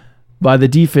fumble by the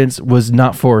defense was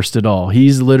not forced at all.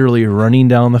 He's literally running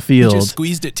down the field, he just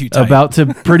squeezed it too tight, about to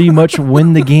pretty much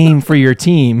win the game for your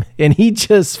team, and he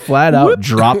just flat out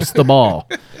drops the ball.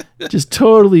 Just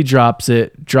totally drops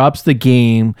it, drops the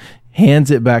game,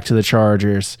 hands it back to the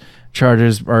Chargers.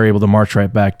 Chargers are able to march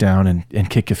right back down and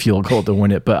kick a field goal to win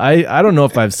it. But I don't know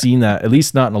if I've seen that, at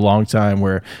least not in a long time,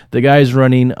 where the guy's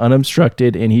running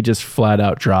unobstructed and he just flat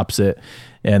out drops it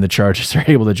and the Chargers are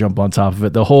able to jump on top of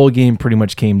it. The whole game pretty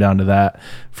much came down to that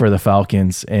for the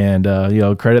Falcons. And,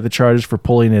 credit the Chargers for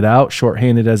pulling it out,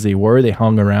 shorthanded as they were. They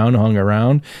hung around,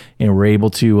 and were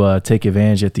able to take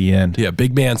advantage at the end. Yeah,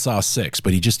 big man saw 6,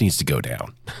 but he just needs to go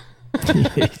down.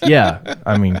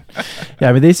 I mean,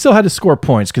 they still had to score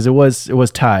points because it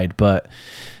was tied, but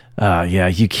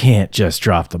you can't just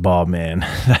drop the ball, man.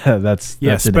 that's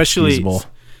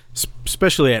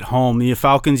especially at home. The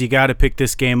Falcons, you got to pick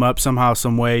this game up somehow,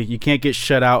 some way. You can't get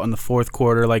shut out in the fourth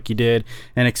quarter like you did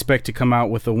and expect to come out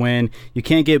with a win. You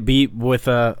can't get beat with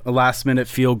a last-minute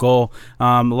field goal.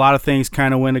 A lot of things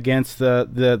kind of went against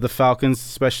the Falcons,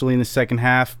 especially in the second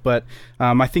half, but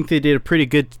I think they did a pretty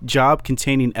good job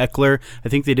containing Eckler. I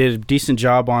think they did a decent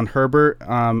job on Herbert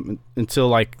until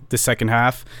like the second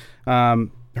half.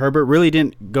 Herbert really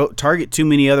didn't go target too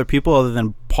many other people other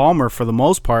than Palmer for the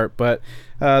most part, but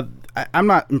I'm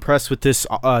not impressed with this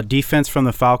defense from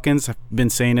the Falcons. I've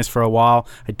been saying this for a while.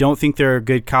 I don't think they're a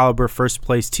good caliber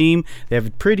first-place team. They have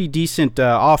a pretty decent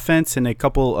offense and a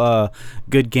couple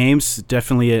good games,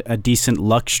 definitely a decent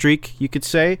luck streak, you could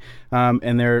say.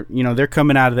 And they're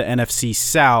coming out of the NFC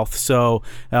South, so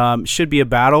should be a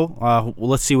battle.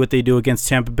 Let's see what they do against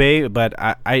Tampa Bay, but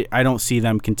I don't see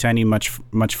them contending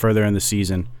much further in the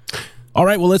season. All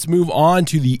right, well, let's move on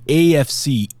to the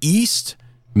AFC East.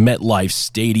 MetLife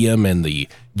Stadium and the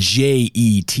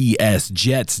Jets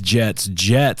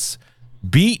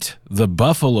beat the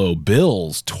Buffalo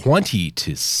Bills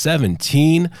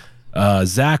 20-17.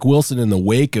 Zach Wilson, in the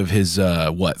wake of his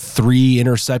 3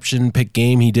 interception pick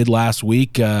game he did last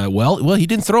week, well, he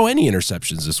didn't throw any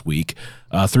interceptions this week.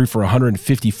 Threw for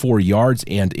 154 yards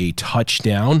and a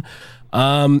touchdown.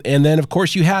 And then, of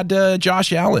course, you had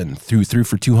Josh Allen threw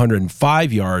for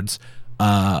 205 yards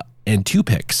and 2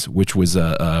 picks, which was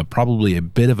probably a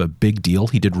bit of a big deal.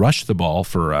 He did rush the ball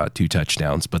for 2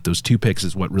 touchdowns, but those 2 picks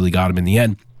is what really got him in the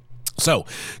end. So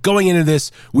going into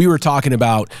this, we were talking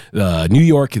about New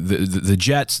York, the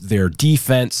Jets, their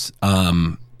defense.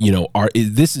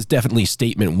 This is definitely a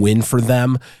statement win for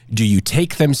them. Do you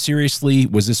take them seriously?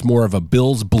 Was this more of a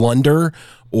Bills blunder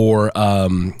or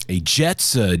a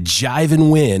Jets jive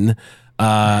and win?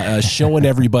 Showing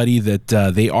everybody that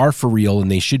they are for real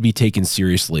and they should be taken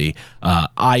seriously.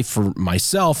 I, for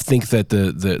myself, think that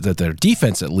that their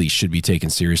defense at least should be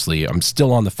taken seriously. I'm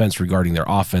still on the fence regarding their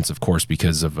offense, of course,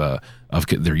 because of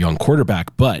their young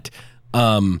quarterback. But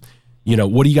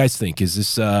what do you guys think? Is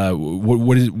this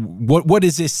what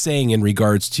is this saying in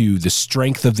regards to the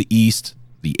strength of the East,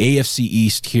 the AFC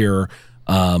East here,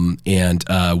 and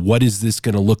what is this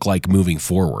going to look like moving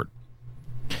forward?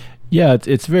 Yeah,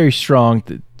 it's very strong.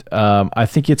 I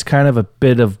think it's kind of a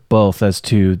bit of both as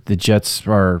to the Jets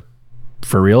are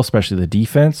for real, especially the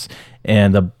defense,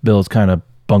 and the Bills kind of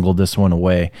bungled this one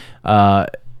away.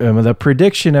 The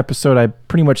prediction episode, I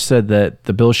pretty much said that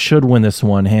the Bills should win this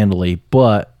one handily,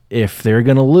 but if they're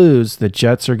going to lose, the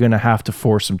Jets are going to have to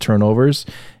force some turnovers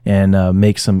and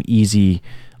make some easy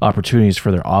opportunities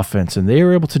for their offense, and they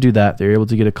were able to do that. They were able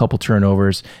to get a couple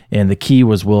turnovers, and the key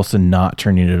was Wilson not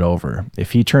turning it over.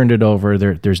 If he turned it over,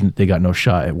 they got no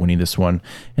shot at winning this one,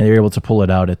 and they were able to pull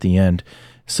it out at the end.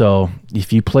 So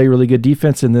if you play really good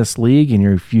defense in this league and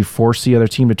if you force the other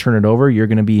team to turn it over, you're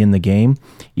going to be in the game,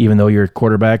 even though your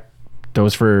quarterback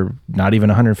throws for not even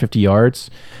 150 yards.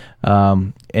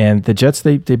 And the Jets,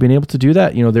 they've been able to do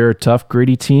that. They're a tough,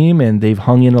 gritty team, and they've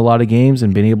hung in a lot of games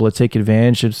and been able to take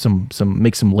advantage of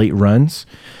make some late runs.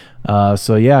 No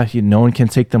one can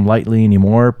take them lightly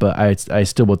anymore, but I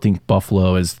still would think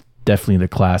Buffalo is definitely the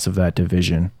class of that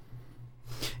division.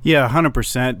 Yeah,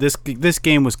 100%. This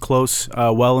game was close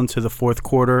well into the fourth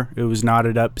quarter. It was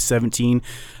knotted up 17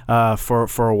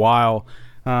 for a while.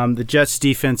 The Jets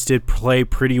defense did play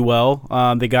pretty well.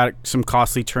 They got some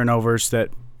costly turnovers that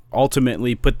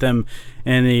ultimately put them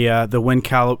in the win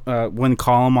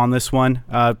column on this one.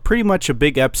 Pretty much a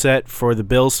big upset for the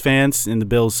Bills fans and the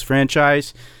Bills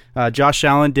franchise. Josh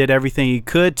Allen did everything he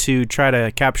could to try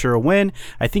to capture a win.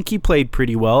 I think he played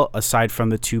pretty well, aside from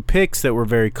the 2 picks that were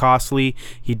very costly.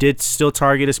 He did still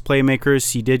target his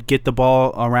playmakers. He did get the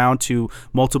ball around to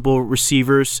multiple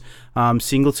receivers.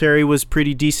 Singletary was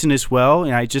pretty decent as well,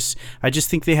 and I just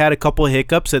think they had a couple of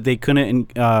hiccups that they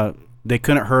couldn't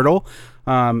hurdle.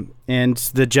 And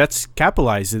the Jets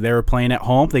capitalized. They were playing at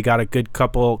home. They got a good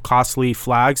couple costly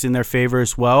flags in their favor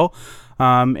as well,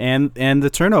 and the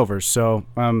turnovers. So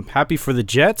I'm happy for the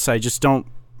Jets. I just don't.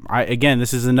 Again,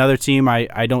 this is another team.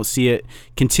 I don't see it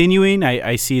continuing.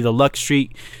 I see the luck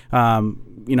streak,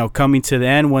 coming to the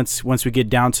end once we get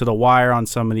down to the wire on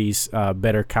some of these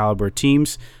better caliber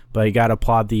teams. But you got to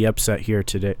applaud the upset here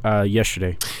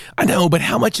yesterday. I know, but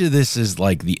how much of this is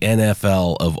like the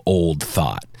NFL of old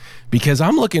thought? Because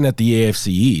I'm looking at the AFC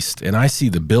East and I see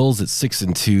the Bills at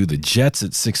 6-2, the Jets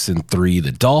at 6-3,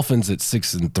 the Dolphins at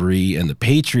 6-3, and the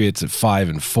Patriots at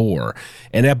 5-4,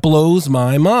 and that blows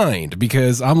my mind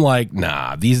because I'm like,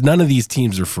 nah, none of these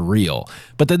teams are for real.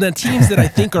 But then the teams that I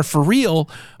think are for real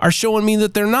are showing me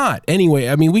that they're not. Anyway,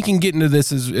 I mean, we can get into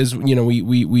this as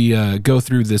we go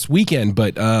through this weekend,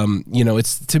 but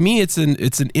it's to me it's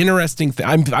an interesting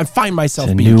thing. I find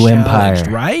myself being challenged. Empire.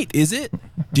 Right? Is it?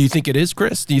 Do you think it is,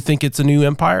 Chris? Do you think it's a new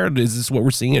empire? Is this what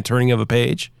we're seeing, a turning of a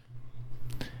page?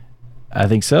 I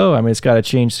think so. I mean, it's got to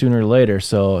change sooner or later.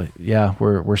 So, yeah,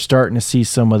 we're starting to see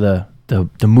some of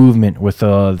the movement with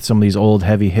some of these old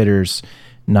heavy hitters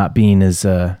not being as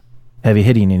heavy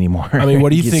hitting anymore. I mean, what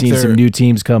do you think? Seeing some new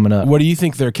teams coming up. What do you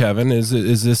think there, Kevin? Is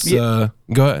this? Go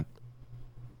ahead.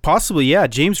 Possibly, yeah.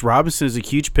 James Robinson is a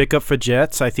huge pickup for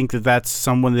Jets. I think that's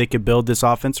someone they could build this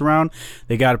offense around.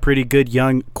 They got a pretty good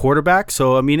young quarterback.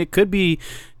 So, I mean, it could be,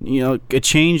 a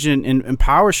change in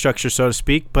power structure, so to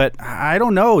speak. But I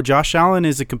don't know. Josh Allen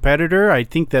is a competitor. I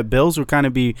think that Bills will kind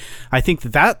of be – I think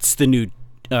that's the new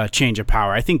change of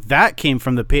power. I think that came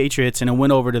from the Patriots and it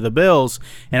went over to the Bills.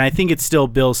 And I think it's still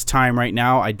Bills' time right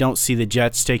now. I don't see the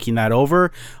Jets taking that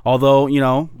over. Although,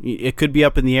 it could be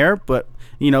up in the air. But –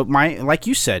 like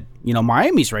you said,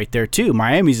 Miami's right there too.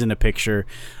 Miami's in the picture.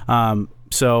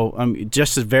 So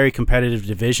just a very competitive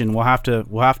division. We'll have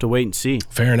to wait and see.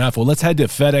 Fair enough. Well, let's head to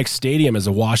FedEx Stadium as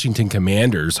the Washington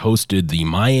Commanders hosted the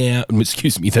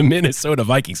Minnesota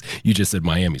Vikings. You just said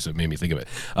Miami, so it made me think of it.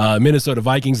 Minnesota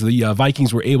Vikings. The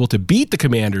Vikings were able to beat the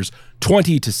Commanders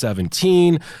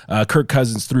 20-17. Kirk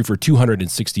Cousins threw for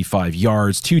 265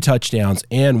 yards, 2 touchdowns,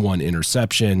 and 1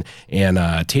 interception. And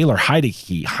Taylor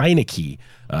Heineke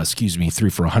threw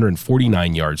for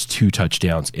 149 yards, 2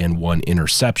 touchdowns, and 1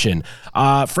 interception.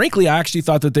 Frankly, I actually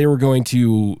thought that they were going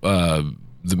to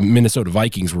the Minnesota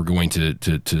Vikings were going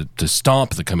to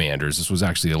stomp the Commanders. This was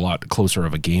actually a lot closer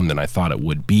of a game than I thought it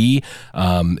would be.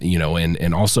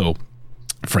 And also,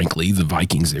 frankly, the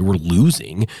Vikings, they were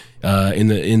losing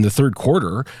in the third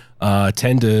quarter,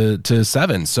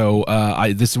 10-7. So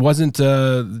this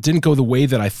didn't go the way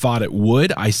that I thought it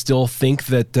would. I still think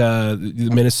that the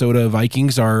Minnesota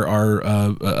Vikings are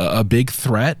a big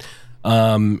threat,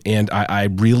 and I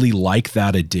really like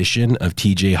that addition of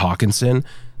T.J. Hawkinson.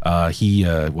 He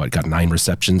got 9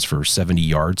 receptions for 70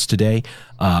 yards today.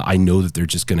 I know that they're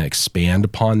just going to expand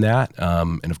upon that.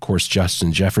 And of course,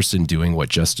 Justin Jefferson doing what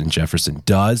Justin Jefferson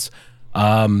does.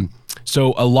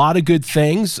 So a lot of good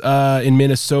things in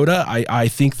Minnesota. I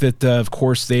think that, of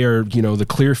course, they are, the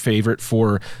clear favorite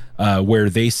for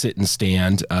where they sit and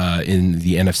stand in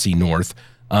the NFC North.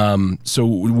 So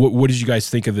what did you guys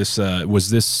think of this?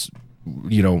 Was this,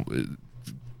 they're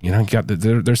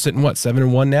sitting,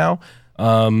 7-1 now?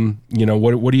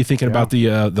 What are you thinking about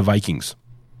the Vikings?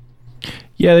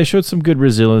 Yeah, they showed some good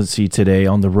resiliency today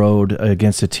on the road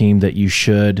against a team that you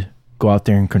should go out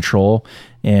there and control.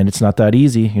 And it's not that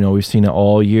easy. We've seen it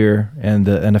all year, and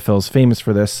the NFL is famous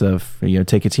for this. Of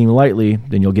take a team lightly,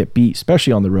 then you'll get beat,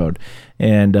 especially on the road.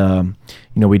 And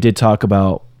we did talk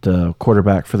about the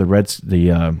quarterback for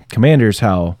the Commanders,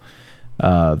 how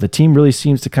the team really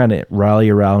seems to kind of rally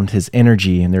around his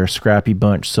energy, and they're a scrappy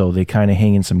bunch. So they kind of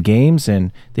hang in some games,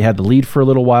 and they had the lead for a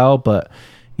little while. But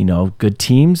good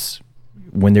teams,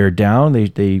 when they're down,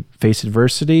 they face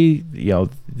adversity.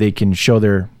 They can show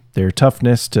their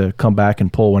toughness to come back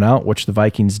and pull one out, which the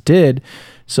Vikings did.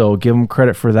 So give them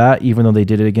credit for that, even though they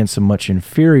did it against a much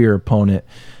inferior opponent.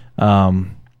 But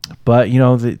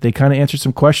they kind of answered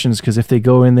some questions, because if they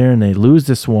go in there and they lose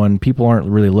this one, people aren't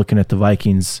really looking at the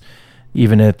Vikings.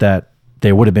 Even at that,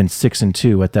 they would have been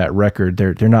 6-2 at that record.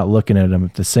 They're not looking at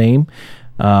them the same.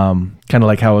 Kind of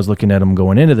like how I was looking at them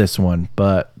going into this one.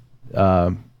 But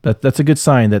that's a good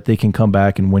sign that they can come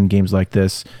back and win games like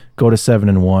this. Go to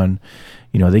 7-1.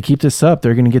 They keep this up,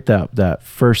 they're going to get that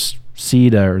first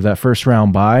seed or that first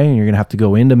round bye, and you're going to have to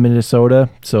go into Minnesota.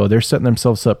 So they're setting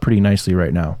themselves up pretty nicely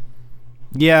right now.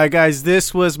 Yeah, guys,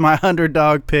 this was my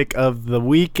underdog pick of the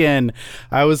weekend.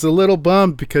 I was a little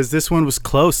bummed because this one was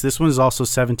close. This one is also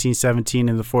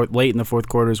 17-17 late in the fourth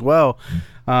quarter as well.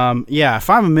 If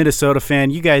I'm a Minnesota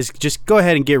fan, you guys just go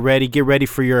ahead and get ready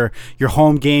for your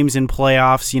home games and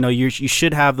playoffs. You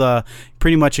should have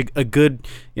pretty much a good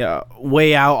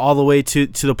way out all the way to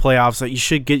the playoffs. You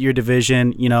should get your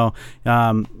division.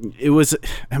 It was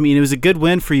a good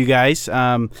win for you guys.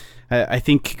 I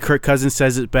think Kirk Cousins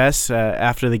says it best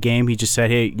after the game. He just said,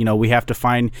 "Hey, we have to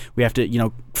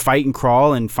fight and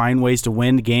crawl and find ways to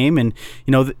win the game," and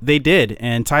they did.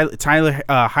 And Tyler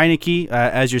Heineke,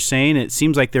 as you're saying, it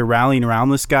seems like they're rallying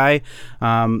around this guy.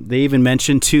 They even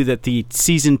mentioned too that the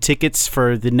season tickets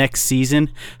for the next season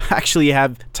actually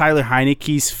have Tyler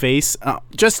Heineke's face,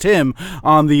 just him,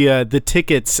 on the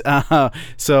tickets.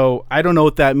 So I don't know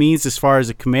what that means as far as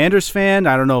a Commanders fan.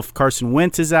 I don't know if Carson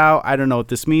Wentz is out. I don't know what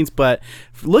this means, but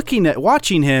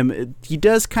watching him, he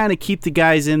does kind of keep the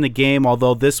guys in the game,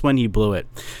 although this one he blew it.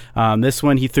 This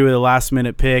one he threw the last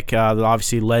minute pick that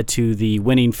obviously led to the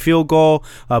winning field goal,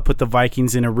 put the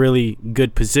Vikings in a really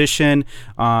good position,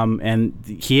 and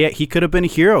he could have been a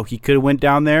hero. He could have went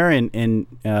down there and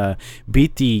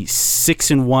beat the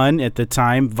 6-1 at the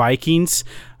time Vikings,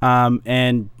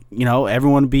 and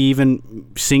everyone would be even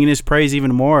singing his praise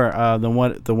even more than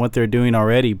what they're doing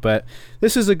already. But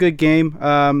this is a good game.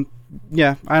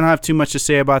 I don't have too much to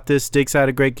say about this. Diggs had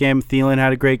a great game. Thielen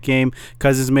had a great game.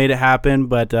 Cousins made it happen,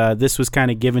 but this was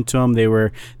kind of given to them. They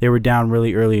were down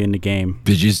really early in the game.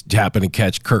 Did you happen to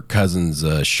catch Kirk Cousins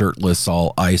shirtless,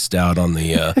 all iced out on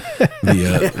the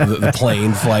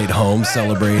plane flight home,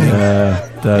 celebrating?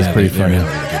 That was pretty funny. Having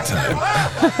a good time.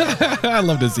 I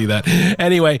love to see that.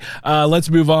 Anyway, let's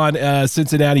move on.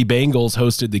 Cincinnati Bengals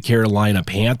hosted the Carolina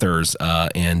Panthers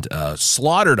and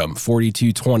slaughtered them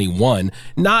 42-21.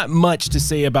 Not much to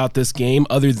say about this game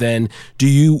other than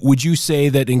would you say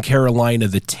that in Carolina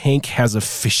the tank has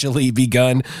officially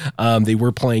begun? They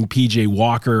were playing PJ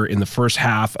Walker in the first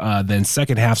half, then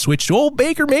second half switched to old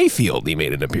Baker Mayfield. He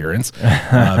made an appearance.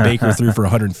 Baker threw for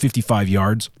 155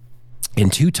 yards.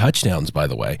 And 2 touchdowns, by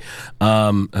the way,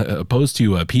 opposed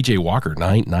to PJ Walker,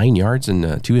 9 yards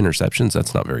and 2 interceptions.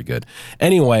 That's not very good.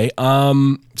 Anyway,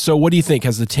 so what do you think?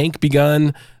 Has the tank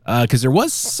begun? Because there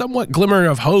was somewhat glimmer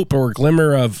of hope or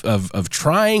glimmer of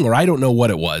trying, or I don't know what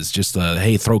it was. Just,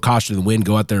 hey, throw caution to the wind,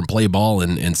 go out there and play ball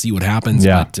and see what happens.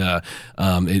 Yeah. But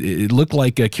it looked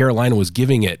like Carolina was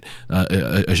giving it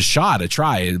a shot, a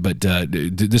try. But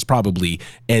this probably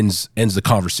ends the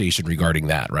conversation regarding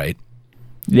that, right?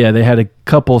 Yeah, they had a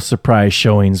couple surprise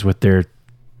showings with their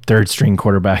third string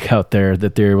quarterback out there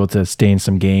that they're able to stay in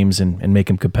some games and make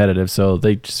them competitive. So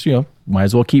they just, might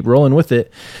as well keep rolling with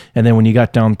it. And then when you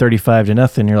got down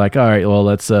 35-0, you're like, all right, well,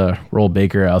 let's roll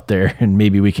Baker out there and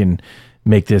maybe we can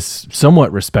make this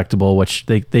somewhat respectable, which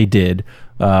they did.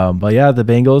 But yeah, the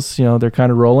Bengals, they're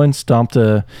kind of rolling, stomped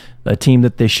a team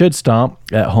that they should stomp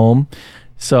at home.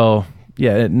 So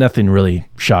yeah, nothing really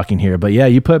shocking here. But yeah,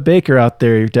 you put Baker out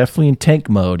there, you're definitely in tank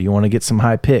mode. You want to get some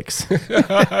high picks.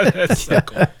 That's so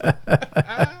cool.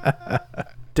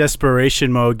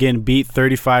 Desperation mode, getting beat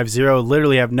 35-0,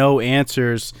 literally have no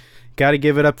answers. Got to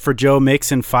give it up for Joe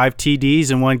Mixon, 5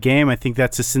 TDs in one game. I think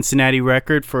that's a Cincinnati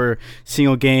record for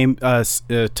single game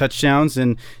touchdowns.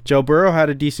 And Joe Burrow had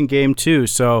a decent game too.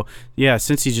 So, yeah,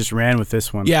 since he just ran with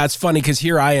this one. Yeah, it's funny because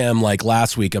here I am, like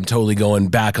last week, I'm totally going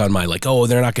back on my,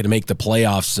 they're not going to make the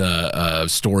playoffs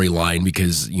storyline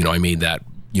because, I made that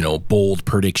bold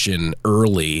prediction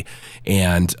early,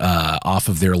 and off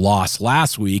of their loss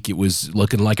last week, it was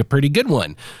looking like a pretty good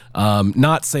one.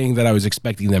 Not saying that I was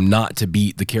expecting them not to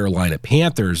beat the Carolina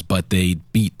Panthers, but they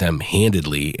beat them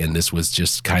handedly, and this was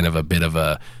just kind of a bit of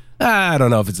a, I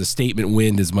don't know if it's a statement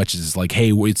win as much as like,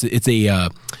 hey, it's a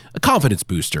confidence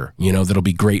booster, that'll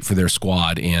be great for their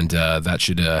squad, and that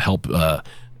should help,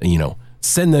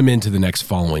 send them into the next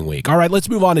following week. All right, let's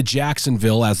move on to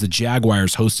Jacksonville as the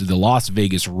Jaguars hosted the Las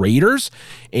Vegas Raiders.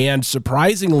 And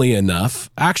surprisingly enough,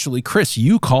 actually, Chris,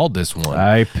 you called this one.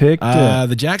 I picked it.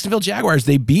 The Jacksonville Jaguars,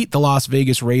 they beat the Las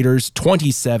Vegas Raiders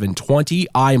 27-20.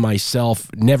 I myself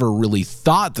never really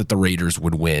thought that the Raiders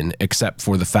would win, except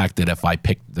for the fact that if I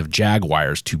picked the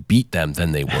Jaguars to beat them,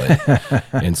 then they would.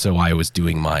 And so I was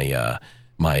doing my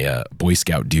Boy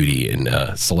Scout duty in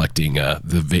selecting the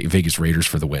Vegas Raiders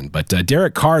for the win. But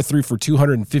Derek Carr threw for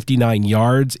 259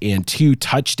 yards and 2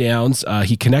 touchdowns.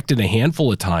 He connected a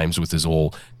handful of times with his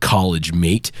old college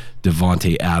mate,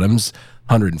 Davante Adams.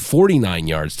 149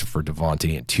 yards for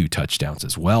Davante and 2 touchdowns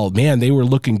as well. Man, they were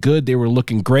looking good. They were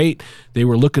looking great. They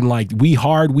were looking like we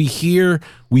hard, we here,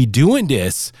 we doing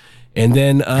this. And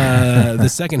then the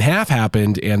second half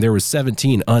happened, and there was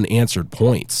 17 unanswered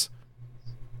points.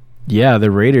 Yeah, the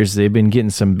Raiders, they've been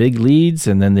getting some big leads,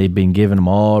 and then they've been giving them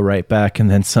all right back and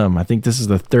then some. I think this is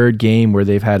the third game where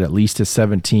they've had at least a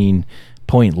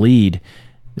 17-point lead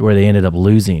where they ended up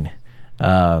losing.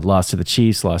 Lost to the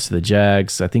Chiefs, lost to the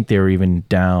Jags. I think they were even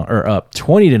down or up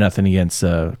 20-0 against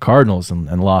Cardinals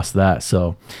and lost that.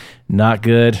 So not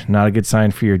good, not a good sign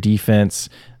for your defense.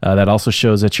 That also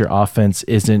shows that your offense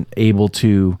isn't able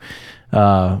to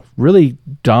really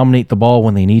dominate the ball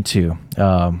when they need to.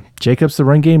 Jacobs, the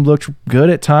run game looked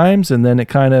good at times, and then it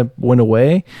kind of went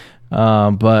away.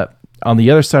 But on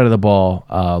the other side of the ball,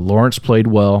 Lawrence played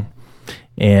well,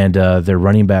 and their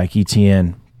running back,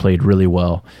 Etienne, played really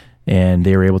well. And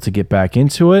they were able to get back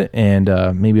into it, and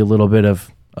maybe a little bit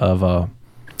of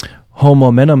home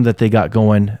momentum that they got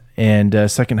going.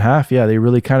 And second half, yeah, they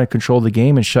really kind of controlled the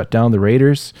game and shut down the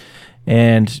Raiders.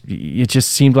 And it just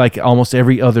seemed like almost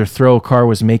every other throw Carr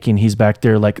was making, he's back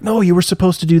there like, no, you were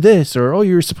supposed to do this, or, oh,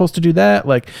 you were supposed to do that.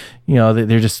 Like,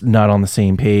 they're just not on the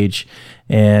same page.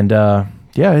 And,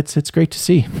 yeah, it's great to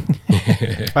see.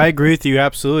 I agree with you,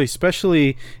 absolutely,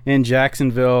 especially in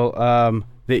Jacksonville.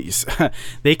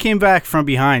 They came back from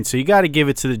behind, so you got to give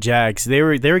it to the Jags. They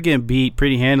were getting beat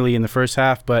pretty handily in the first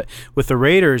half, but with the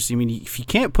Raiders, I mean, if you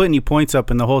can't put any points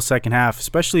up in the whole second half,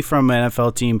 especially from an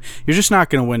NFL team, you're just not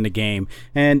going to win the game.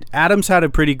 And Adams had a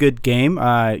pretty good game.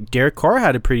 Derek Carr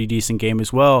had a pretty decent game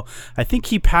as well. I think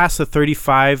he passed the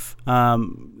 35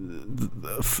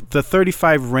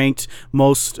 ranked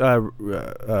most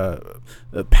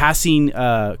passing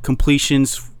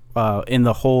completions in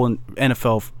the whole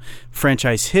NFL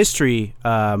franchise history.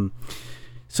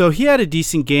 So he had a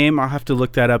decent game. I'll have to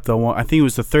look that up, though. I think it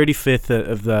was the 35th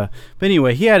of the... But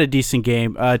anyway, he had a decent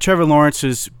game. Trevor Lawrence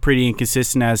was pretty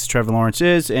inconsistent, as Trevor Lawrence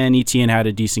is, and Etienne had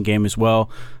a decent game as well.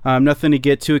 Nothing to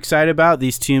get too excited about.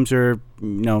 These teams are,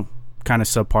 kind of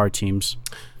subpar teams.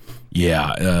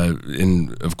 Yeah,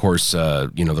 and of course,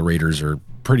 the Raiders are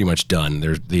pretty much done.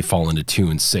 They fall into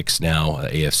 2-6 now,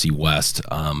 AFC West,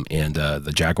 and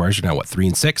the Jaguars are now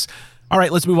 3-6. All right,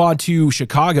 let's move on to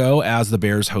Chicago as the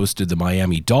Bears hosted the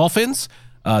Miami Dolphins.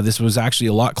 This was actually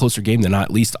a lot closer game than at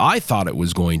least I thought it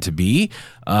was going to be.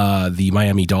 The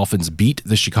Miami Dolphins beat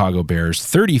the Chicago Bears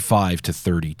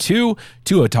 35-32.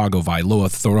 Tua Tagovailoa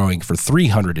throwing for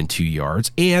 302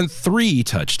 yards and 3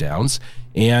 touchdowns.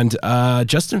 And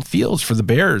Justin Fields for the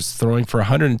Bears throwing for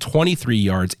 123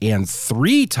 yards and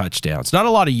 3 touchdowns. Not a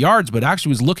lot of yards, but actually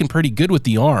was looking pretty good with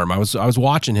the arm. I was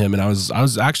watching him, and I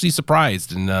was actually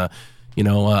surprised. And even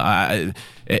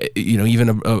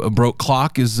a broke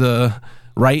clock is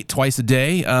right twice a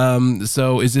day.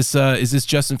 So is this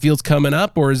Justin Fields coming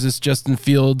up, or is this Justin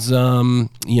Fields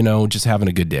just having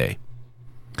a good day?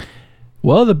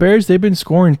 Well, the Bears, they've been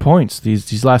scoring points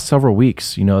these last several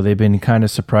weeks. They've been kind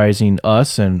of surprising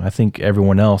us and I think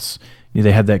everyone else.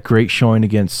 They had that great showing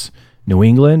against New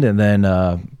England, and then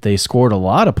they scored a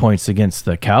lot of points against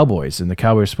the Cowboys, and the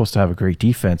Cowboys are supposed to have a great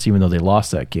defense, even though they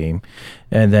lost that game.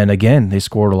 And then again, they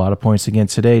scored a lot of points again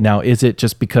today. Now, is it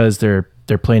just because they're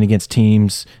playing against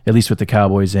teams, at least with the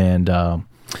Cowboys and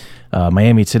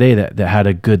Miami today, that had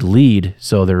a good lead,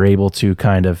 so they're able to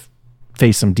kind of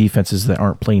face some defenses that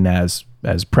aren't playing as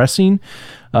pressing?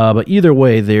 But either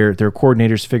way, their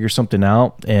coordinators figure something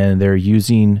out, and they're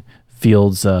using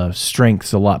Fields'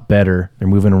 strengths a lot better. They're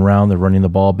moving around, they're running the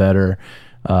ball better.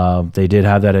 They did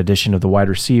have that addition of the wide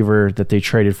receiver that they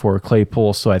traded for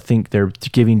Claypool, so I think they're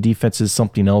giving defenses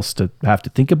something else to have to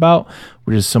think about,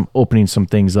 which is opening some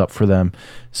things up for them.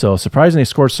 So surprisingly, they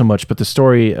scored so much, but the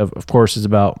story, of course, is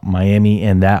about Miami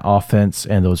and that offense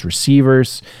and those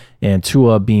receivers, and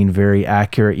Tua being very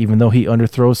accurate, even though he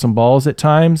underthrows some balls at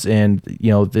times, and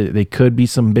they could be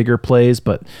some bigger plays,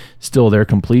 but still their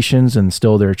completions and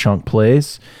still their chunk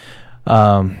plays.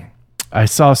 I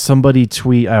saw somebody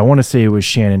tweet, I want to say it was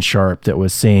Shannon Sharp, that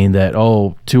was saying that,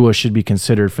 Tua should be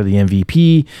considered for the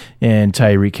MVP and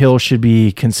Tyreek Hill should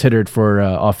be considered for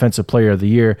Offensive Player of the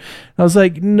Year. I was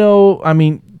like, no, I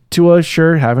mean, Tua,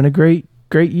 sure, having a great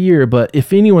year, but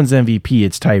if anyone's MVP,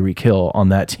 it's Tyreek Hill on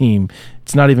that team.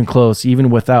 It's not even close. Even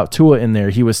without Tua in there,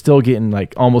 he was still getting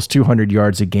like almost 200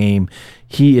 yards a game.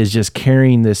 He is just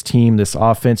carrying this team, this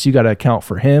offense. You got to account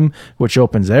for him, which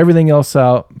opens everything else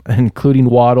out, including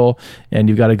Waddle, and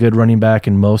you've got a good running back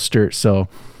in Mostert. So,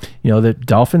 the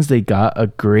Dolphins, they got a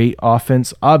great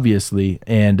offense, obviously,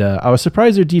 and I was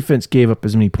surprised their defense gave up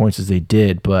as many points as they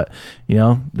did, but,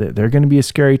 they're going to be a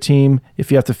scary team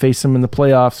if you have to face them in the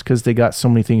playoffs because they got so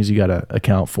many things you got to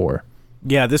account for.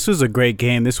 Yeah, this was a great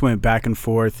game. This went back and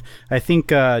forth. I think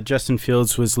Justin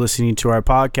Fields was listening to our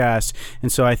podcast,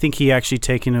 and so I think he actually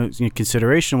taken into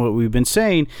consideration what we've been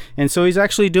saying, and so he's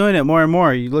actually doing it more and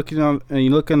more. You look on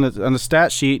the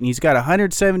stat sheet, and he's got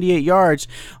 178 yards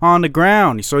on the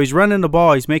ground. So he's running the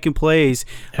ball, he's making plays,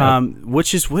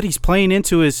 which is what he's playing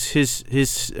into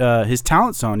his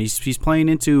talent zone. He's playing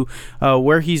into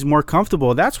where he's more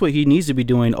comfortable. That's what he needs to be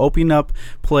doing: opening up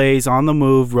plays on the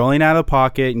move, rolling out of the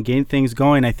pocket, and getting things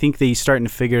going. I think that he's starting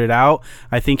to figure it out.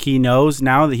 I think he knows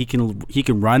now that he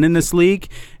can run in this league,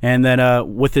 and that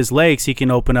with his legs he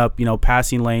can open up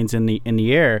passing lanes in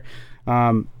the air.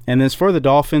 And as for the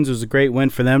Dolphins, it was a great win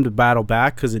for them to battle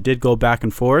back because it did go back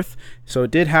and forth. So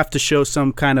it did have to show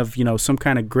some kind of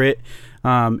grit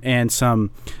and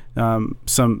some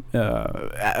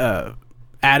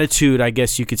attitude, I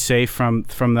guess you could say, from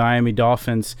the Miami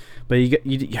Dolphins. But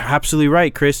you're absolutely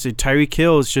right, Chris. Tyreek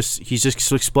Hill is he's just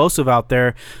so explosive out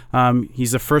there.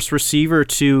 He's the first receiver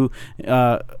to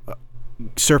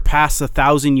surpass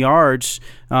 1,000 yards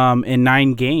in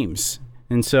 9 games.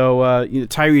 And so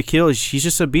Tyreek Hill, he's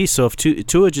just a beast. So if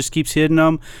Tua just keeps hitting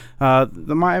them,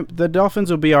 the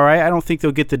Dolphins will be all right. I don't think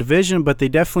they'll get the division, but they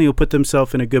definitely will put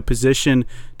themselves in a good position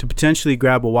to potentially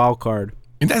grab a wild card.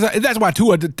 And that's why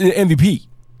Tua the MVP.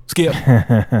 Skip.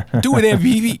 Do it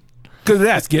MVP. Because of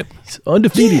that, Skip. He's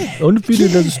undefeated. Yeah.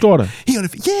 Undefeated as a starter. He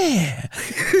undefeated.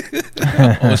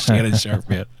 Yeah. Shannon Sharp,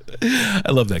 man.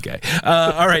 I love that guy.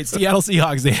 All right, Seattle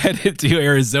Seahawks, they headed to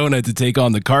Arizona to take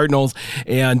on the Cardinals,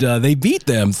 and they beat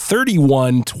them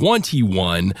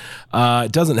 31-21.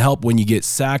 It doesn't help when you get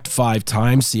sacked 5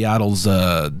 times. Seattle's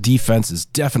defense is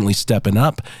definitely stepping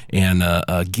up and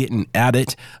getting at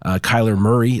it. Kyler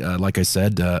Murray, like I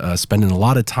said, spending a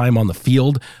lot of time on the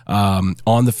field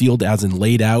as in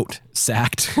laid out,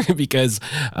 sacked, because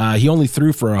he only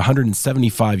threw for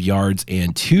 175 yards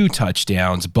and 2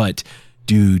 touchdowns, but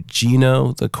dude,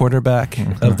 Geno, the quarterback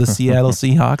of the Seattle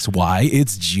Seahawks, why?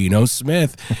 It's Geno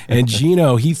Smith. And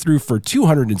Geno, he threw for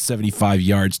 275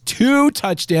 yards, 2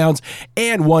 touchdowns,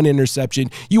 and 1 interception.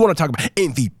 You want to talk about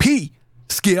MVP?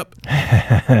 Skip.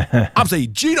 I'm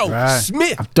saying Geno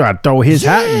Smith. I throw his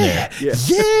hat in there. Yeah.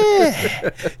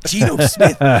 Geno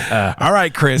Smith. All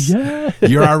right, Chris. Yeah.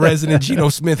 You're our resident Geno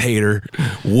Smith hater.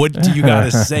 What do you got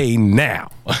to say now?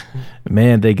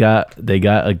 Man, they got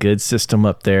a good system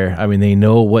up there. I mean, they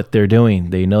know what they're doing.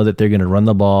 They know that they're going to run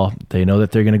the ball. They know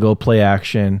that they're going to go play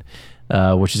action,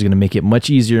 which is going to make it much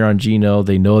easier on Geno.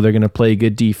 They know they're going to play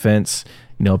good defense.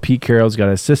 You know, Pete Carroll's got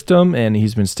a system, and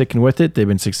he's been sticking with it. They've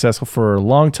been successful for a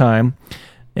long time,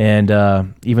 and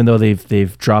even though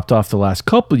they've dropped off the last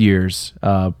couple years,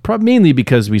 mainly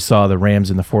because we saw the Rams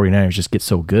and the 49ers just get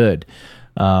so good.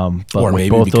 But or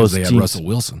maybe both because those they had teams, Russell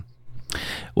Wilson.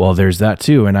 Well, there's that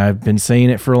too, and I've been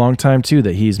saying it for a long time too,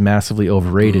 that he's massively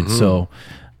overrated. Mm-hmm. So,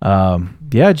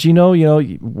 yeah, Geno, you know,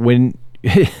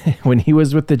 when he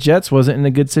was with the Jets, wasn't in a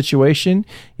good situation.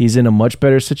 He's in a much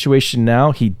better situation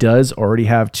now. He does already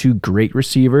have 2 great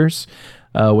receivers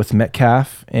with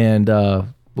Metcalf and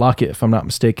Lockett, if I'm not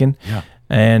mistaken. Yeah.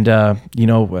 And, you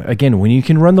know, again, when you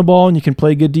can run the ball and you can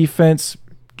play good defense,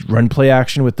 run play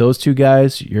action with those 2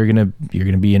 guys, you're gonna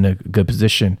be in a good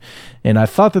position. And I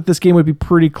thought that this game would be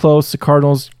pretty close. The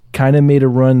Cardinals kind of made a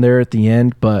run there at the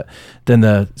end, but then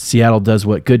the Seattle does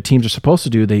what good teams are supposed to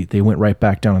do. They went right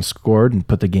back down and scored and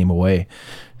put the game away.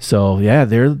 So yeah,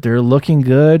 they're looking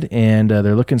good, and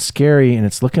they're looking scary, and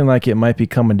it's looking like it might be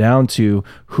coming down to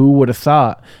who would have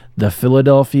thought the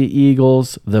Philadelphia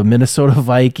Eagles, the Minnesota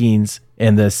Vikings,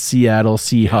 and the Seattle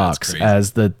Seahawks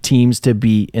as the teams to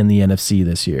beat in the NFC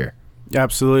this year.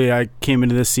 Absolutely. I came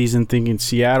into this season thinking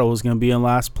Seattle was going to be in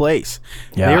last place.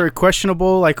 Yeah. They were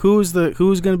questionable, like who's going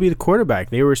to be the quarterback.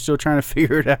 They were still trying to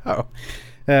figure it out.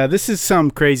 This is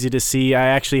something crazy to see. I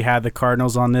actually had the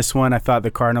Cardinals on this one. I thought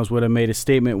the Cardinals would have made a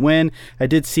statement win. I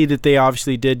did see that they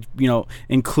obviously did,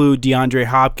 include DeAndre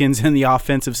Hopkins in the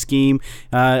offensive scheme.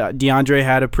 DeAndre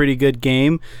had a pretty good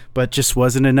game, but just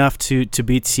wasn't enough to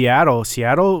beat Seattle.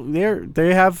 Seattle,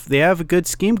 they have a good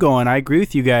scheme going. I agree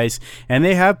with you guys, and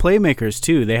they have playmakers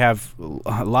too. They have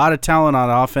a lot of talent on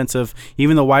offensive,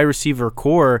 even the wide receiver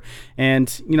core.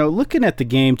 And looking at the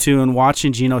game too and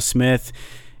watching Geno Smith,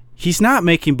 he's not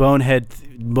making bonehead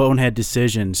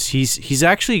decisions. He's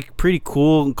actually pretty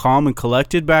cool and calm and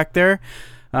collected back there,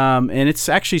 and it's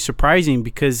actually surprising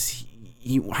because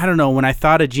I don't know. When I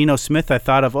thought of Geno Smith, I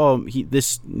thought of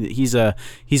he's a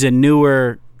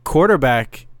newer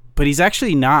quarterback, but he's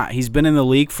actually not. He's been in the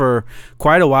league for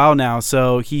quite a while now,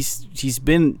 so he's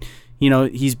been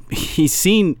he's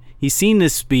seen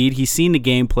this speed, he's seen the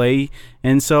gameplay,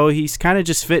 and so he's kind of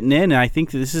just fitting in. And I think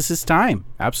this is his time.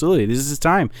 Absolutely, this is his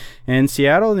time. And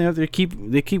Seattle, they keep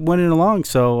winning along,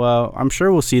 so I'm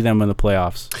sure we'll see them in the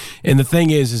playoffs. And the thing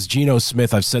is Geno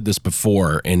Smith. I've said this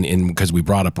before, and because we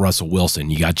brought up Russell Wilson,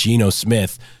 you got Geno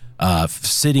Smith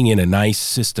sitting in a nice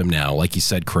system now. Like you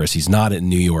said, Chris, he's not in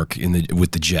New York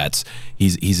with the Jets.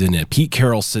 He's in a Pete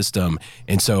Carroll system,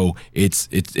 and so it's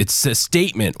a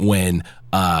statement when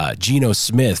Geno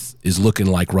Smith is looking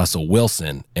like Russell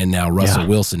Wilson, and now Russell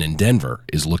Wilson in Denver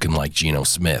is looking like Geno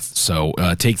Smith. So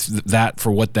take that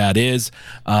for what that is.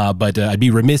 But I'd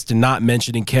be remiss in not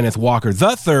mentioning Kenneth Walker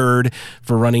III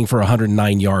for running for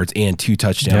 109 yards and 2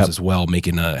 touchdowns as well,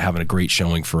 having a great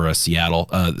showing for Seattle.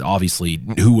 Obviously,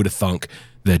 who would have thunk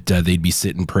that they'd be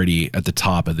sitting pretty at the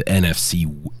top of the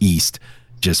NFC East?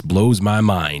 Just blows my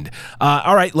mind.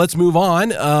 All right, let's move on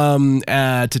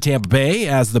to Tampa Bay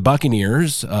as the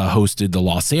Buccaneers hosted the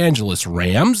Los Angeles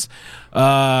Rams.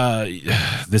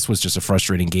 This was just a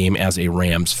frustrating game as a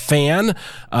Rams fan.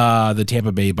 The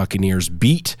Tampa Bay Buccaneers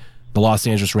beat the Los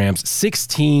Angeles Rams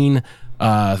 16-13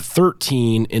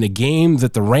 in a game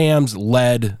that the Rams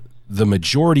led the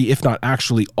majority, if not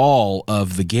actually all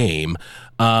of the game.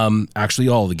 Actually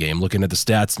all of the game, looking at the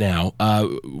stats now.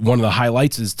 One of the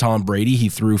highlights is Tom Brady. He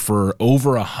threw for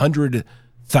over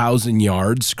 100,000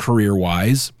 yards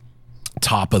career-wise.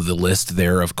 Top of the list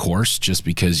there, of course, just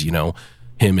because,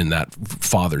 him in that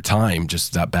father time.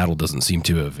 Just that battle doesn't seem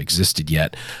to have existed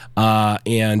yet.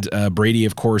 And Brady,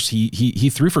 of course, he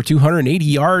threw for 280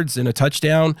 yards and a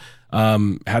touchdown.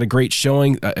 Had a great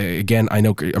showing. Again, I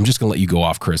know I'm just going to let you go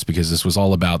off, Chris, because this was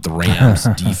all about the Rams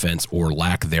defense or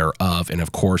lack thereof. And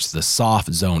of course, the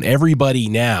soft zone. Everybody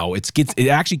now, it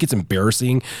actually gets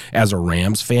embarrassing as a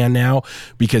Rams fan now,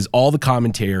 because all the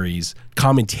commentators,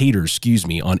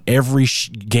 on every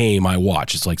game I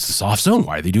watch, it's like, it's the soft zone.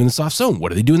 Why are they doing the soft zone?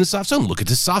 What are they doing in the soft zone? Look at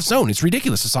this soft zone. It's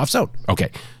ridiculous. The soft zone. Okay.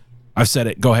 I've said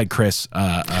it. Go ahead, Chris.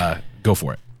 Go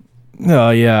for it. No,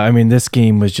 yeah. I mean, this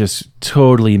game was just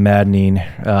totally maddening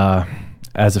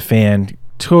as a fan.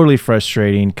 Totally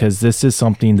frustrating, because this is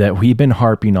something that we've been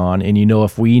harping on. And,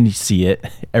 if we see it,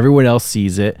 everyone else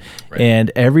sees it. Right.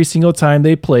 And every single time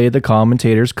they play, the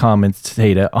commentators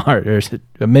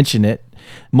mention it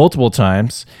multiple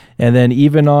times. And then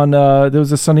even on there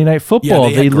was a Sunday Night Football,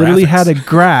 they literally had a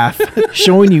graph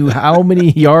showing you how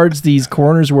many yards these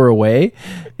corners were away,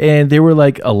 and they were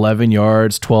like 11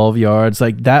 yards, 12 yards,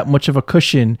 like that much of a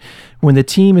cushion. When the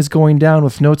team is going down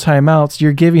with no timeouts,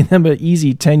 you're giving them an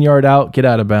easy 10-yard out, get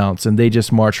out of bounds, and they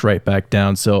just march right back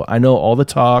down. So I know all the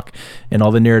talk and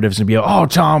all the narratives going to be, oh,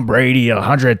 Tom Brady,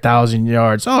 100,000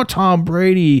 yards. Oh, Tom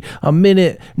Brady, a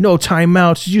minute, no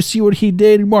timeouts. Did you see what he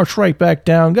did? He marched right back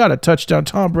down, got a touchdown.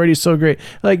 Tom Brady's so great.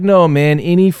 Like, no, man,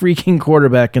 any freaking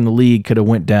quarterback in the league could have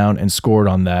went down and scored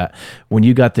on that. When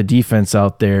you got the defense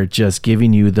out there just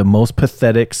giving you the most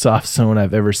pathetic soft zone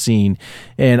I've ever seen.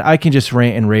 And I can just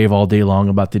rant and rave all day long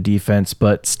about the defense,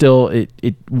 but still,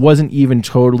 it wasn't even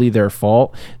totally their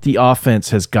fault. The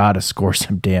offense has got to score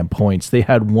some damn points. They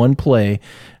had one play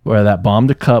where that bomb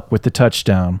to Kupp with the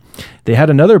touchdown. They had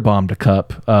another bomb to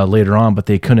Kupp later on, but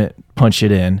they couldn't punch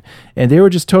it in. And they were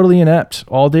just totally inept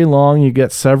all day long. You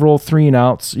get several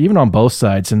 3-and-outs, even on both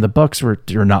sides, and the Bucs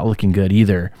were not looking good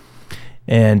either.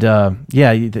 And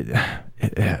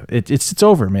it's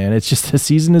over, man. It's just, the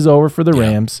season is over for the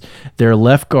Rams. Their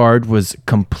left guard was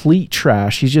complete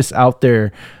trash. He's just out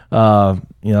there,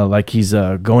 like he's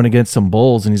going against some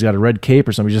bulls and he's got a red cape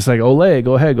or something. He's just like, Ole,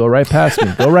 go ahead, go right past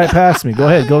me. Go right past me. Go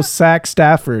ahead, go sack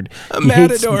Stafford. A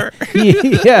matador.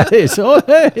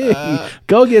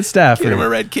 Go get Stafford. Get him a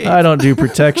red cape. I don't do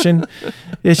protection.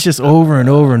 It's just over and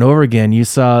over and over again. You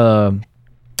saw,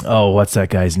 what's that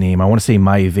guy's name? I want to say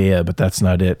Maivia, but that's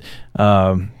not it.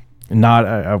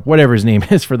 Not whatever his name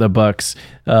is for the Bucs.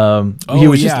 He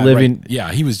was just living. Right.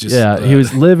 Yeah, he was just. Yeah, he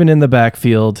was living in the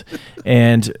backfield.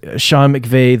 And Sean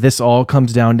McVay, this all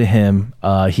comes down to him.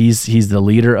 He's the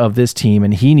leader of this team,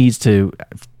 and he needs to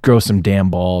grow some damn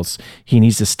balls. He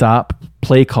needs to stop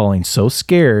play calling so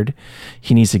scared.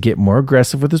 He needs to get more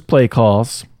aggressive with his play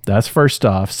calls. That's first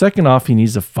off. Second off, he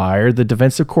needs to fire the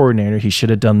defensive coordinator. He should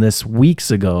have done this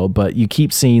weeks ago, but you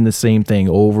keep seeing the same thing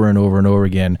over and over and over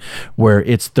again, where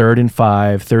it's 3rd and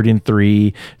 5, 3rd and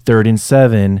 3, 3rd and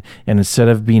 7, and instead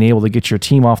of being able to get your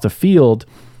team off the field,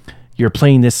 you're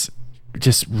playing this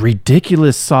just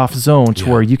ridiculous soft zone to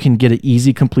where you can get an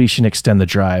easy completion, extend the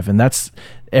drive. And that's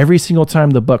every single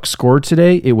time the Bucs scored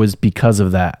today, it was because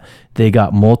of that. They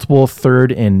got multiple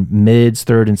 3rd and mids,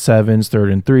 3rd and 7s,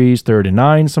 3rd and 3s, 3rd and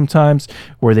 9s sometimes,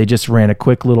 where they just ran a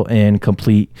quick little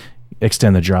complete,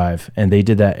 extend the drive. And they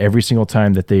did that every single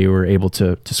time that they were able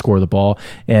to score the ball.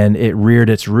 And it reared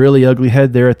its really ugly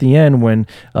head there at the end when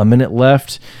a minute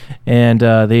left, and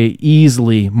they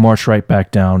easily marched right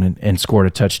back down and scored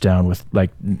a touchdown with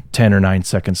like 10 or 9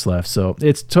 seconds left. So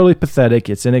it's totally pathetic.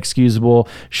 It's inexcusable.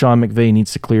 Sean McVay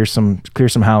needs to clear some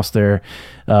house there,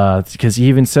 because he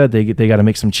even said they got to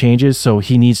make some changes. So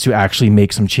he needs to actually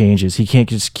make some changes. He can't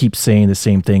just keep saying the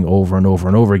same thing over and over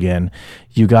and over again.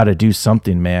 You got to do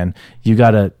something, man. You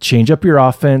got to change up your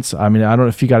offense. I mean, I don't know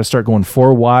if you got to start going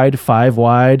 4 wide, 5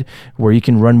 wide, where you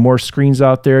can run more screens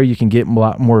out there. You can get a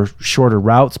lot more shorter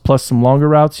routes, plus some longer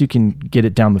routes. You can get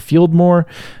it down the field more.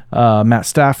 Matt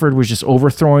Stafford was just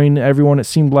overthrowing everyone, it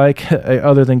seemed like,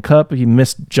 other than Kupp. He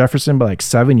missed Jefferson by like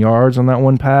 7 yards on that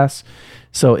one pass.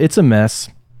 So it's a mess.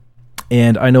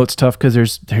 And I know it's tough because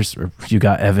you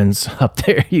got Evans up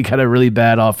there. You got a really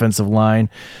bad offensive line,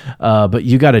 but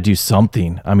you got to do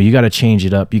something. I mean, you got to change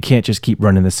it up. You can't just keep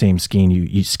running the same scheme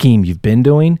you've been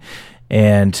doing.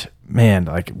 And man,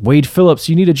 like Wade Phillips,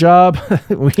 you need a job.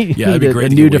 We need a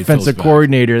new defensive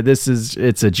coordinator.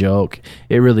 It's a joke.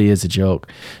 It really is a joke.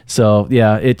 So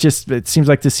yeah, it seems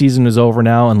like the season is over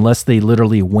now unless they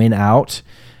literally win out.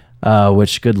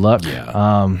 Which good luck.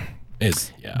 Yeah.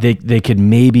 They could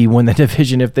maybe win the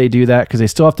division if they do that, because they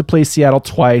still have to play Seattle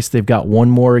twice. They've got one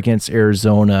more against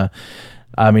Arizona.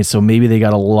 I mean, so maybe they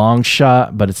got a long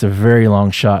shot, but it's a very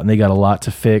long shot, and they got a lot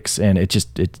to fix, and it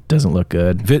doesn't look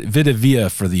good. Vita Vea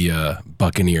for the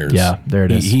Buccaneers. Yeah, there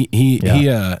it is. He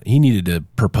needed to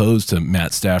propose to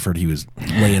Matt Stafford. He was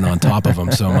laying on top of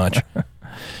him so much.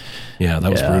 Yeah,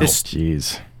 that was brutal.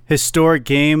 Jeez. Historic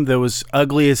game that was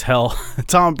ugly as hell.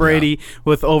 Tom Brady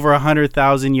with over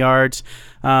 100,000 yards.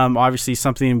 Obviously,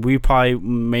 something we probably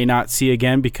may not see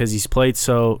again because he's played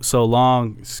so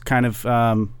long. It's kind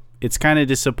of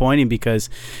disappointing because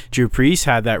Drew Brees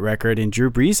had that record, and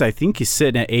Drew Brees, I think, is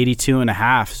sitting at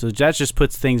 82.5. So that just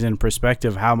puts things in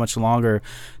perspective how much longer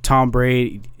Tom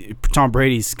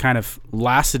Brady's kind of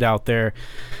lasted out there.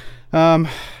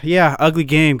 Ugly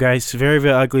game, guys. Very,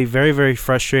 very ugly. Very, very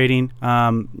frustrating.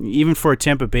 Even for a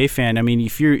Tampa Bay fan. I mean,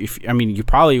 you're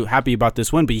probably happy about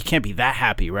this win, but you can't be that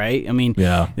happy, right? I mean,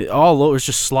 it was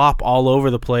just slop all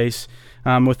over the place.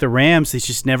 With the Rams, they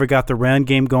just never got the run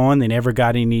game going. They never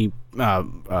got any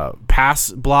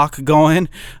pass block going.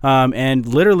 And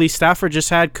literally, Stafford just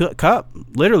had Kupp.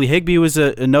 Literally, Higbee was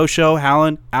a no-show.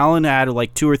 Allen had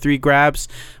like 2 or 3 grabs.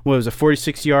 What was it,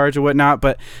 46 yards or whatnot?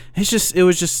 But it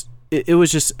was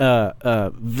just one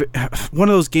of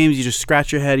those games you just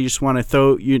scratch your head. You just want to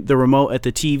throw the remote at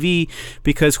the TV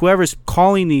because whoever's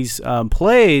calling these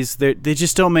plays, they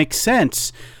just don't make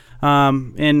sense. We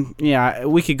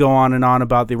could go on and on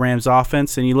about the Rams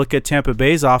offense, and you look at Tampa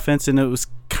Bay's offense, and it was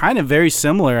kind of very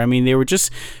similar. I mean, they were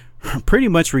just pretty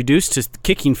much reduced to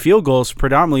kicking field goals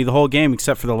predominantly the whole game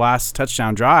except for the last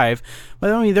touchdown drive.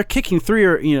 But I mean, they're kicking 3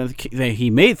 or, he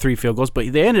made 3 field goals,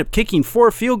 but they ended up kicking 4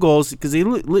 field goals because they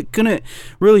couldn't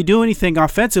really do anything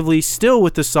offensively still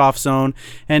with the soft zone.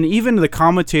 And even the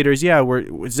commentators, were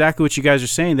exactly what you guys are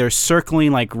saying. They're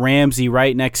circling like Ramsey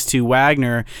right next to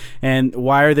Wagner. And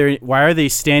why are they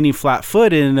standing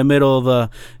flat-footed in the middle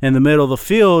of the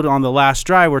field on the last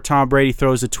drive where Tom Brady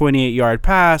throws a 28-yard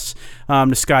pass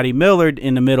to Scotty Millard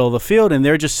in the middle of the field, and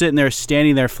they're just sitting there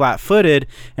standing there flat-footed,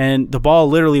 and the ball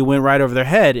literally went right over their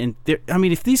head. And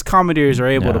if these commentators are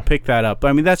able to pick that up,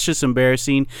 I mean, that's just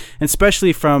embarrassing, and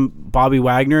especially from Bobby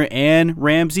Wagner and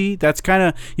Ramsey. That's kind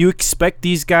of, you expect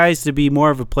these guys to be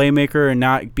more of a playmaker and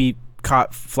not be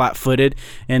caught flat-footed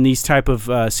in these type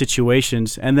of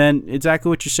situations. And then exactly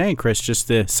what you're saying, Chris, just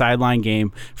the sideline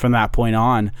game from that point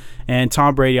on. And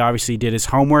Tom Brady obviously did his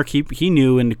homework. He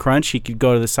knew in the crunch he could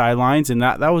go to the sidelines, and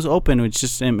that was open, which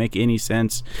just didn't make any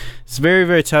sense. It's a very,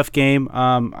 very tough game.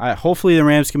 Hopefully the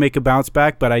Rams can make a bounce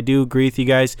back, but I do agree with you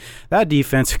guys. That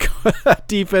defensive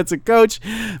coach,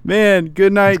 man,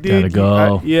 good night, dude.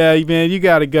 Gotta go. Man, you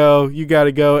gotta go. You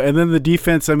gotta go. And then the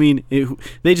defense, I mean,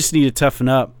 they just need to toughen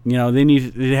up. They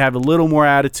need to have a little more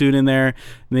attitude in there.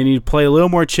 They need to play a little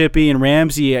more chippy. And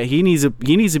Ramsey, he needs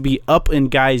to be up in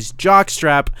guys'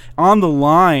 jockstrap on the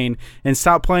line and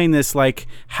stop playing this like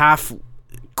half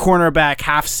cornerback,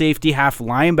 half safety, half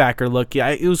linebacker look.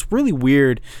 It was really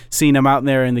weird seeing him out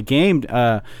there in the game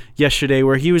yesterday,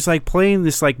 where he was like playing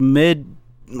this like mid,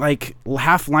 like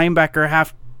half linebacker,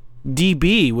 half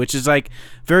DB, which is like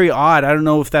very odd. I don't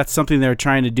know if that's something they're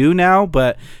trying to do now,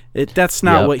 but that's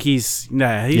not what he's.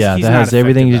 That has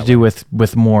everything to do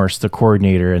with Morse, the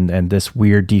coordinator, and this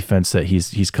weird defense that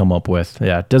he's come up with.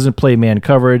 Yeah, doesn't play man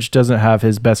coverage, doesn't have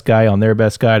his best guy on their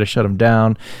best guy to shut him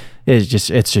down. It's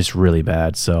just really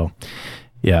bad. So,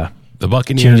 yeah. The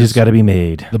Buccaneers, changes got to be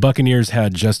made. The Buccaneers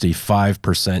had just a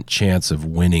 5% chance of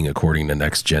winning, according to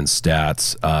Next Gen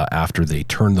Stats, after they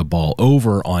turned the ball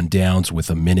over on downs with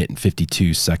 1 minute and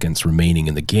 52 seconds remaining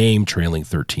in the game, trailing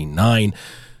 13-9.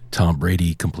 Tom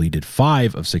Brady completed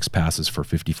 5 of 6 passes for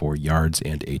 54 yards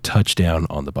and a touchdown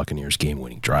on the Buccaneers'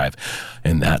 game-winning drive.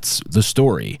 And that's the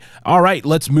story. All right,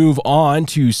 let's move on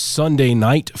to Sunday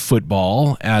night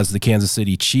football as the Kansas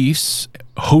City Chiefs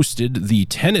hosted the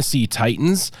Tennessee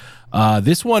Titans.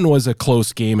 This one was a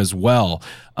close game as well.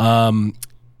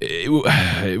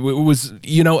 It was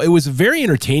a very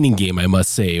entertaining game, I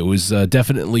must say. It was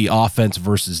definitely offense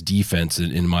versus defense,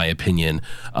 in my opinion.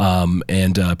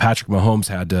 And Patrick Mahomes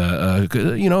had a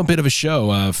bit of a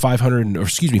show.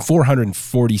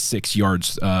 446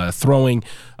 yards throwing,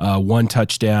 1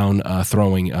 touchdown,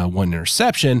 throwing 1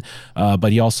 interception.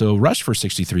 But he also rushed for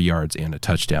 63 yards and a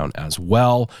touchdown as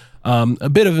well. A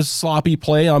bit of a sloppy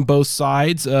play on both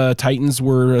sides. Titans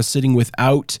were sitting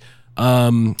without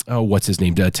what's his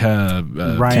name? Ryan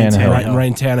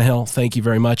Tannehill. Thank you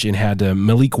very much. And had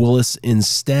Malik Willis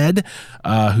instead,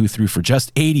 who threw for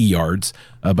just 80 yards.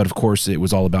 But of course, it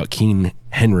was all about King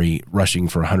Henry rushing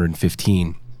for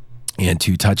 115 and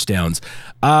 2 touchdowns.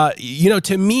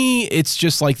 To me, it's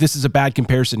just like this is a bad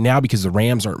comparison now because the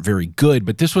Rams aren't very good,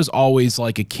 but this was always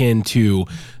like akin to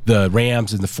the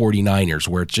Rams and the 49ers,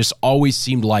 where it just always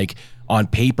seemed like on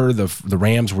paper, the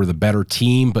Rams were the better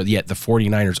team, but yet the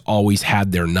 49ers always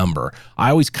had their number. I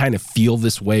always kind of feel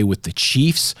this way with the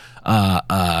Chiefs.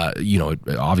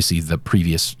 Obviously the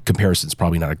previous comparison is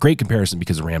probably not a great comparison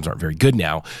because the Rams aren't very good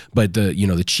now, but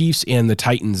the Chiefs and the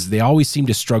Titans, they always seem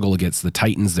to struggle against the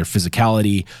Titans, their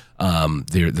physicality,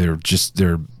 they're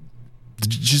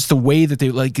just the way that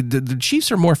they like the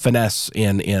Chiefs are more finesse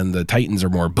and the Titans are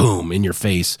more boom in your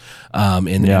face.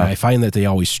 And I find that they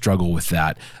always struggle with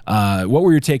that. What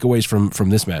were your takeaways from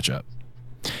this matchup?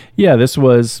 Yeah, this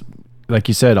was, like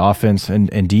you said, offense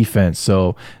and defense.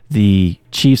 So the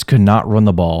Chiefs could not run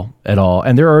the ball at all.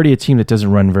 And they're already a team that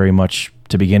doesn't run very much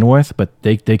to begin with, but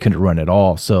they couldn't run at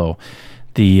all. So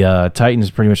the Titans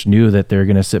pretty much knew that they're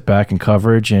going to sit back in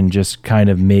coverage and just kind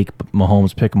of make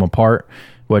Mahomes pick them apart,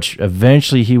 which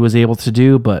eventually he was able to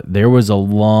do, but there was a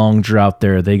long drought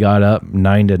there. They got up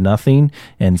 9-0,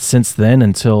 and since then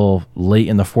until late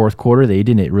in the fourth quarter, they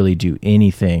didn't really do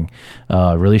anything,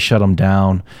 really shut them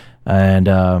down. And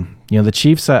the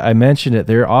Chiefs, I mentioned it,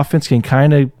 their offense can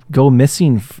kind of go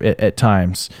missing at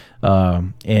times,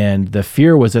 and the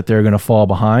fear was that they're going to fall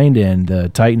behind, and the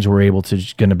Titans were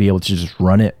going to be able to just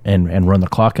run it and run the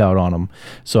clock out on them.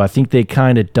 So I think they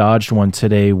kind of dodged one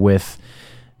today with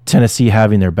Tennessee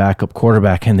having their backup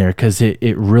quarterback in there, because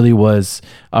it really was,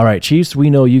 all right, Chiefs,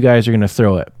 we know you guys are going to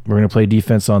throw it. We're going to play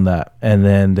defense on that. And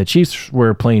then the Chiefs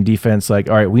were playing defense like,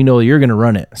 all right, we know you're going to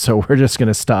run it, so we're just going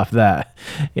to stop that.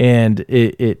 And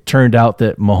it turned out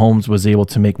that Mahomes was able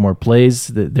to make more plays,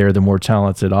 that they're the more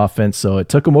talented offense. So it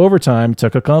took them overtime,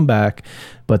 took a comeback,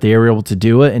 but they were able to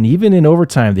do it. And even in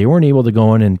overtime, they weren't able to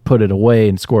go in and put it away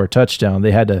and score a touchdown.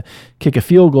 They had to kick a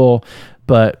field goal.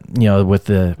 But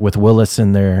with Willis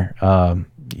in there,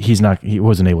 he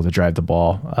wasn't able to drive the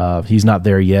ball. He's not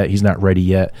there yet. He's not ready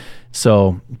yet.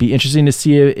 So be interesting to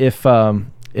see if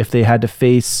they had to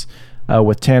face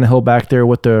with Tannehill back there,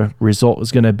 what the result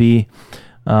was going to be.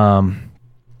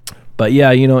 But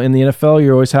yeah, in the NFL,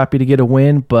 you're always happy to get a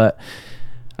win, but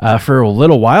for a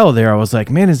little while there, I was like,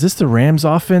 man, is this the Rams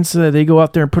offense? They go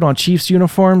out there and put on Chiefs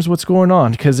uniforms? What's going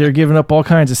on? Because they're giving up all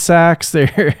kinds of sacks. They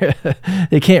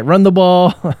can't run the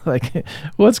ball. Like,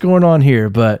 what's going on here?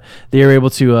 But they were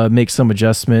able to make some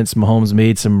adjustments. Mahomes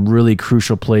made some really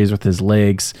crucial plays with his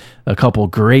legs. A couple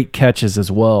great catches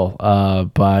as well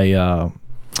by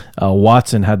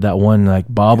Watson had that one like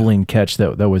bobbling catch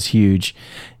that was huge.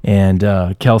 And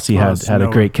Kelsey had a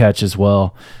great catch as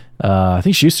well. I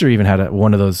think Schuster even had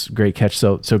one of those great catches.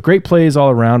 So great plays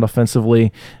all around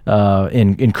offensively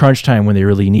in crunch time when they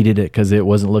really needed it, because it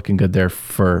wasn't looking good there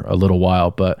for a little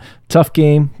while. But tough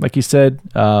game, like you said,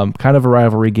 kind of a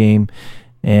rivalry game.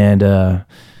 And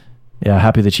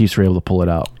happy the Chiefs were able to pull it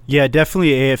out. Yeah,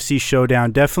 definitely an AFC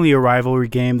showdown. Definitely a rivalry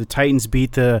game. The Titans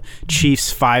beat the Chiefs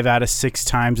 5 out of 6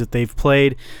 times that they've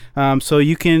played. So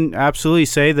you can absolutely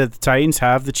say that the Titans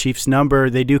have the Chiefs' number.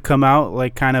 They do come out,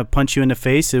 like, kind of punch you in the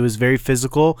face. It was very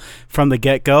physical from the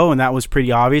get-go, and that was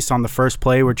pretty obvious on the first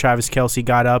play where Travis Kelce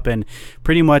got up, and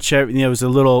pretty much it was a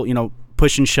little,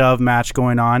 push and shove match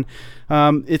going on.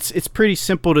 It's pretty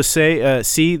simple to see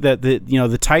that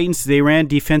the Titans, they ran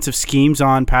defensive schemes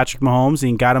on Patrick Mahomes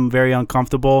and got him very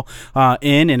uncomfortable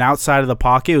in and outside of the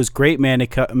pocket. It was great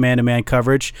man-to-man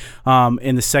coverage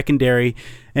in the secondary,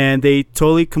 and they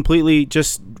totally, completely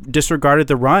just disregarded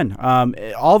the run.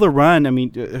 All the run,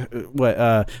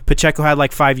 Pacheco had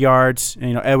like 5 yards.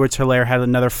 Edwards-Helaire had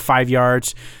another 5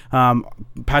 yards.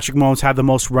 Patrick Mahomes had the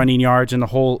most running yards in the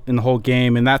whole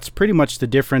game, and that's pretty much the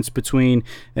difference between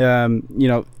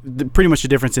pretty much the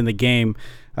difference in the game.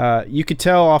 You could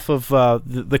tell off of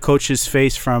the coach's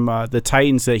face from the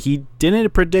Titans that he didn't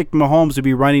predict Mahomes to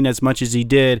be running as much as he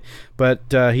did, but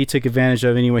he took advantage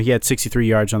of it anyway. He had 63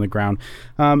 yards on the ground.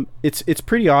 It's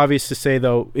pretty obvious to say,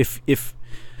 though,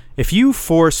 if you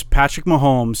force Patrick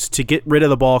Mahomes to get rid of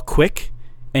the ball quick,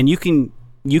 and you can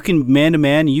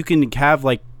man-to-man, you can have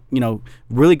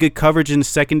really good coverage in the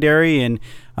secondary, and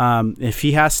if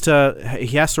he has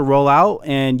to roll out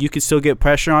and you can still get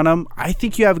pressure on him, I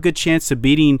think you have a good chance of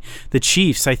beating the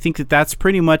Chiefs. I think that's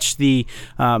pretty much the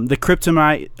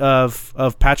kryptonite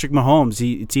of Patrick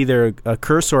Mahomes. It's either a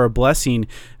curse or a blessing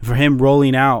for him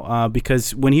rolling out,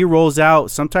 because when he rolls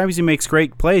out, sometimes he makes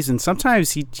great plays, and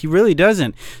sometimes he really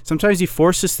doesn't. Sometimes he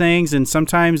forces things, and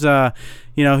sometimes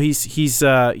he's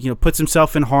puts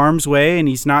himself in harm's way, and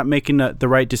he's not making the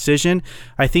right decision.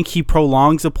 I think he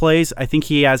prolongs the plays. I think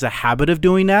he has a habit of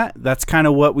doing that. That's kind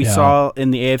of what we saw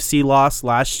in the AFC loss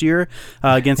last year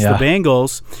against the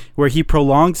Bengals, where he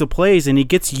prolongs the plays, and he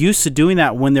gets used to doing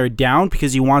that when they're down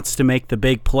because he wants to make the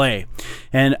big play.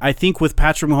 And I think with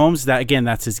Patrick Mahomes, that again,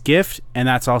 that's his gift, and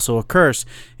that's also a curse.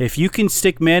 If you can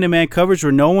stick man-to-man coverage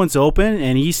where no one's open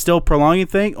and he's still prolonging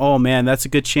thing, oh man, that's a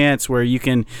good chance where you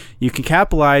can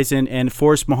capitalize and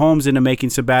force Mahomes into making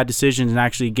some bad decisions and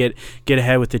actually get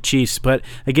ahead with the Chiefs. But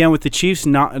again, with the Chiefs,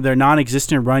 their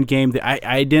non-existent run game,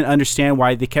 I didn't understand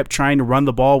why they kept trying to run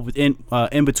the ball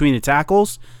in between the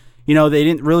tackles. You know, they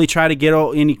didn't really try to get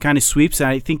any kind of sweeps, and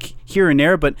I think here and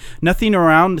there, but nothing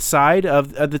around the side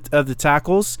of the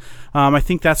tackles. I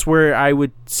think that's where I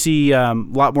would see a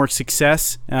lot more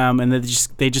success. And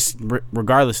they just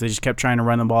regardless, they just kept trying to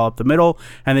run the ball up the middle,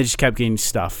 and they just kept getting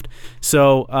stuffed.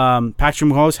 So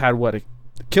Patrick Mahomes had a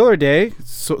killer day,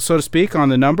 so to speak, on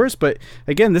the numbers, but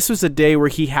again, this was a day where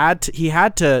he had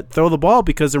to throw the ball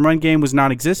because the run game was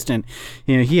non-existent.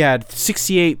 You know, he had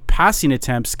 68 passing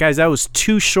attempts. Guys, that was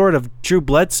 2 short of Drew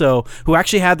Bledsoe, who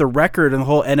actually had the record in the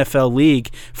whole NFL league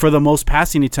for the most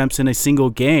passing attempts in a single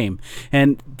game.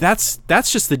 And that's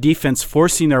just the defense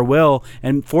forcing their will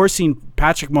and forcing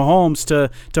Patrick Mahomes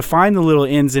to find the little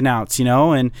ins and outs, you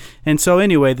know, and so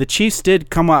anyway, the Chiefs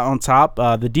did come out on top.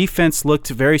 The defense looked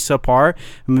very subpar.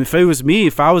 I mean, if it was me,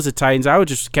 if I was the Titans, I would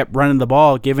just kept running the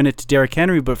ball, giving it to Derrick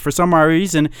Henry. But for some odd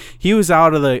reason, he was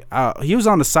on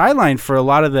the sideline for a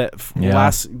lot of the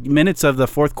last minutes of the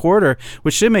fourth quarter,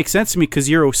 which didn't make sense to me because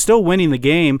you're still winning the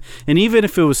game. And even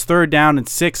if it was 3rd down and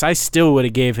 6, I still would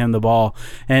have gave him the ball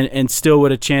and still would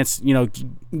have chance, you know,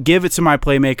 give it to my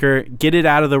playmaker, get it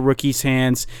out of the rookie's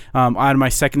hands, out of my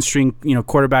second string, you know,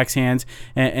 quarterback's hands,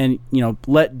 and you know,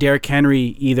 let Derrick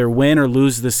Henry either win or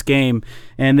lose this game.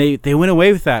 And they went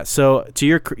away with that. So to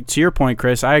your point,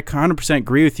 Chris, I 100%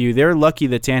 agree with you. They're lucky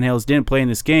that Tannehill didn't play in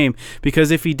this game,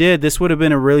 because if he did, this would have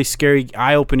been a really scary,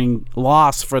 eye-opening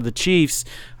loss for the Chiefs,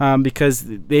 because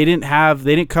they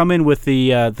didn't come in with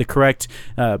the correct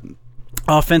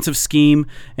offensive scheme,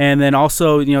 and then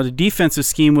also, you know, the defensive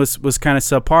scheme was kind of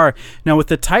subpar. Now with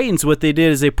the Titans, what they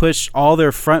did is they pushed all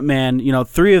their front men, you know,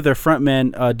 3 of their front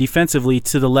men defensively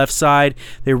to the left side.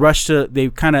 They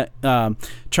kind of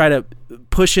try to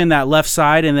push in that left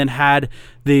side, and then had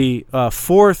the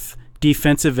 4th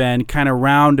defensive end kind of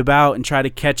round about and try to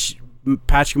catch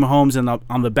Patrick Mahomes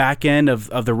on the back end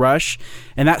of the rush,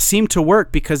 and that seemed to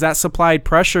work because that supplied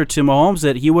pressure to Mahomes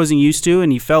that he wasn't used to,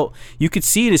 and you could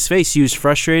see in his face he was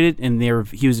frustrated, and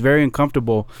he was very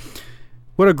uncomfortable.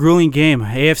 What a grueling game.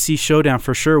 AFC showdown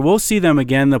for sure. We'll see them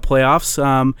again in the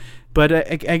playoffs. But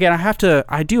again,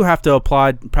 I do have to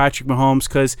applaud Patrick Mahomes,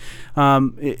 because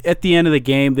at the end of the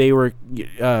game they were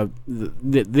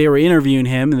interviewing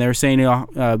him, and they were saying,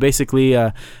 basically,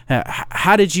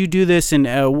 how did you do this, and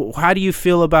how do you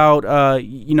feel about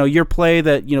your play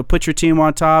that put your team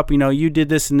on top? You did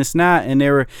this and this and that, and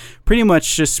they were pretty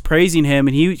much just praising him,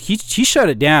 and he shut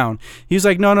it down. He was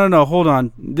like, no, hold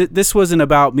on, this wasn't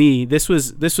about me. This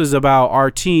was about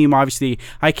our team. Obviously,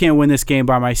 I can't win this game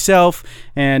by myself,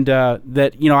 and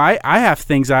that I have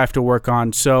things I have to work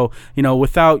on. So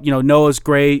without Noah's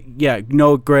Gray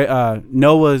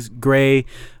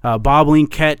bobbling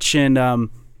catch, and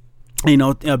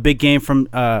a big game from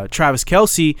Travis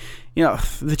Kelce,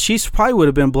 the Chiefs probably would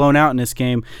have been blown out in this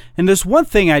game. And there's one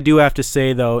thing I do have to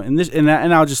say though, and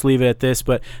I'll just leave it at this,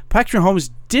 but Patrick Mahomes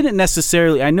didn't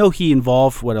necessarily, I know he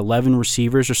involved 11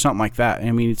 receivers or something like that.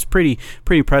 I mean, it's pretty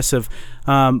impressive,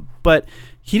 but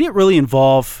he didn't really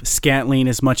involve Scantling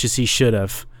as much as he should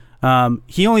have.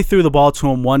 He only threw the ball to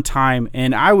him one time,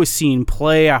 and I was seeing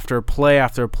play after play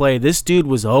after play. This dude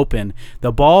was open.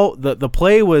 The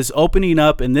play was opening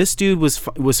up, and this dude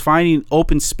was finding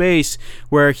open space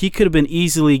where he could have been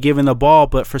easily given the ball,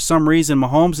 but for some reason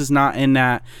Mahomes is not in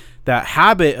that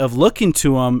habit of looking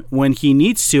to him when he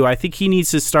needs to. I think he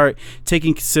needs to start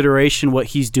taking consideration what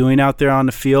he's doing out there on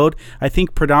the field. I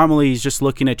think predominantly he's just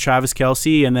looking at Travis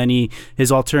Kelce, and then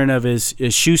his alternative is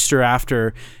Schuster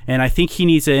after. And I think he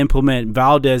needs to implement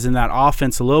Valdez in that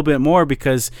offense a little bit more,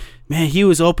 because man, he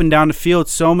was open down the field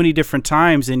so many different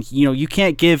times, and you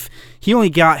can't give. He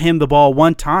only got him the ball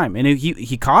one time, and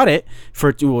he caught it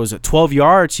for 12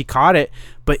 yards. He caught it,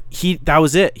 but that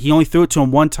was it. He only threw it to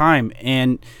him one time,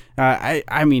 and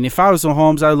I mean, if I was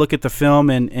Mahomes, I'd look at the film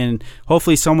and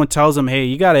hopefully someone tells him, hey,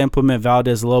 you got to implement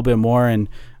Valdez a little bit more, and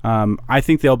I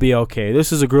think they'll be okay.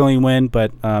 This is a grueling win,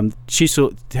 but Chiefs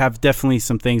will have definitely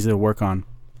some things to work on.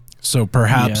 So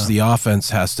perhaps the offense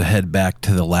has to head back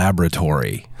to the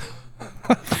laboratory.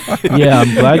 Yeah,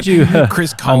 I'm glad you.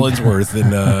 Chris Collinsworth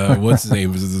and what's his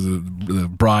name? The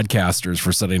broadcasters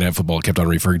for Sunday Night Football kept on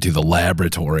referring to the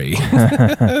laboratory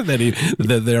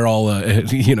that they're all,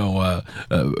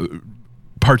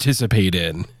 participate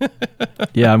in.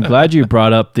 Yeah, I'm glad you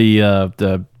brought up the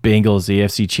Bengals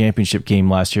AFC Championship game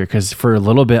last year, because for a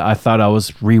little bit I thought I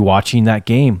was rewatching that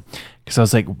game, because I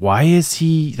was like, why is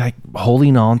he like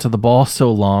holding on to the ball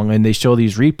so long? And they show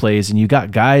these replays, and you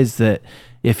got guys that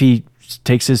if he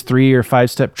takes his 3 or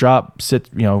 5 step drop,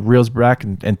 reels back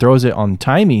and throws it on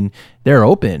timing, they're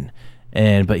open.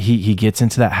 But he gets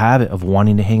into that habit of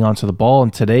wanting to hang on to the ball.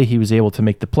 And today he was able to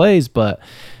make the plays, but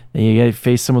you got to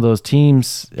face some of those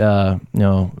teams, in the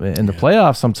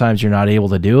playoffs. Sometimes you're not able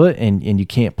to do it, and you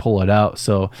can't pull it out.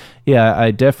 So, yeah,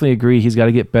 I definitely agree. He's got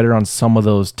to get better on some of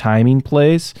those timing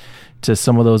plays to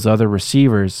some of those other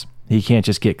receivers. He can't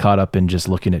just get caught up in just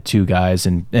looking at 2 guys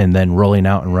and then rolling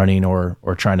out and running or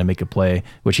trying to make a play,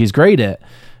 which he's great at.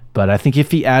 But I think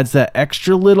if he adds that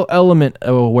extra little element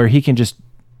where he can just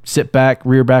sit back,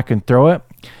 rear back, and throw it,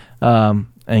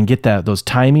 and get those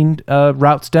timing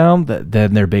routes down,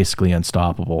 then they're basically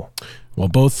unstoppable. Well,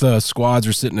 both squads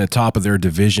are sitting at top of their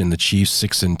division. The Chiefs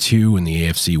 6-2 in the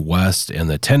AFC West, and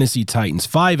the Tennessee Titans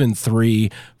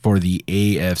 5-3 for the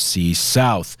AFC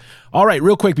South. All right,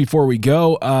 real quick before we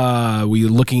go, we're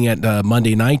looking at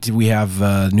Monday night. We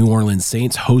have New Orleans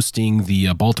Saints hosting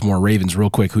the Baltimore Ravens. Real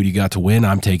quick, who do you got to win?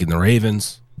 I'm taking the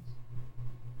Ravens.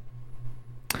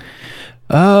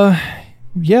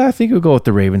 Yeah, I think we'll go with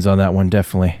the Ravens on that one,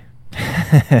 definitely.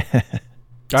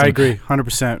 I agree,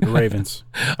 100% the Ravens.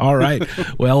 All right.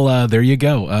 Well, there you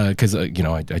go. Because, I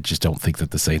just don't think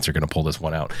that the Saints are going to pull this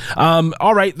one out.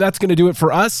 All right. That's going to do it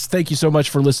for us. Thank you so much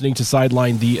for listening to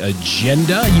Sideline the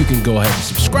Agenda. You can go ahead and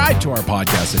subscribe to our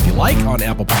podcast if you like on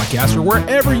Apple Podcasts or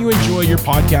wherever you enjoy your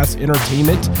podcast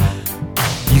entertainment.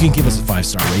 You can give us a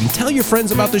 5-star rating. Tell your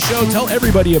friends about the show. Tell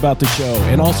everybody about the show.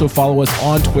 And also follow us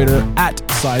on Twitter at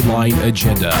Sideline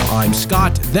Agenda. I'm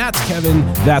Scott. That's Kevin.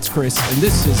 That's Chris. And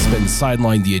this has been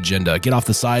Sideline the Agenda. Get off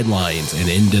the sidelines and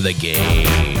into the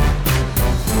game.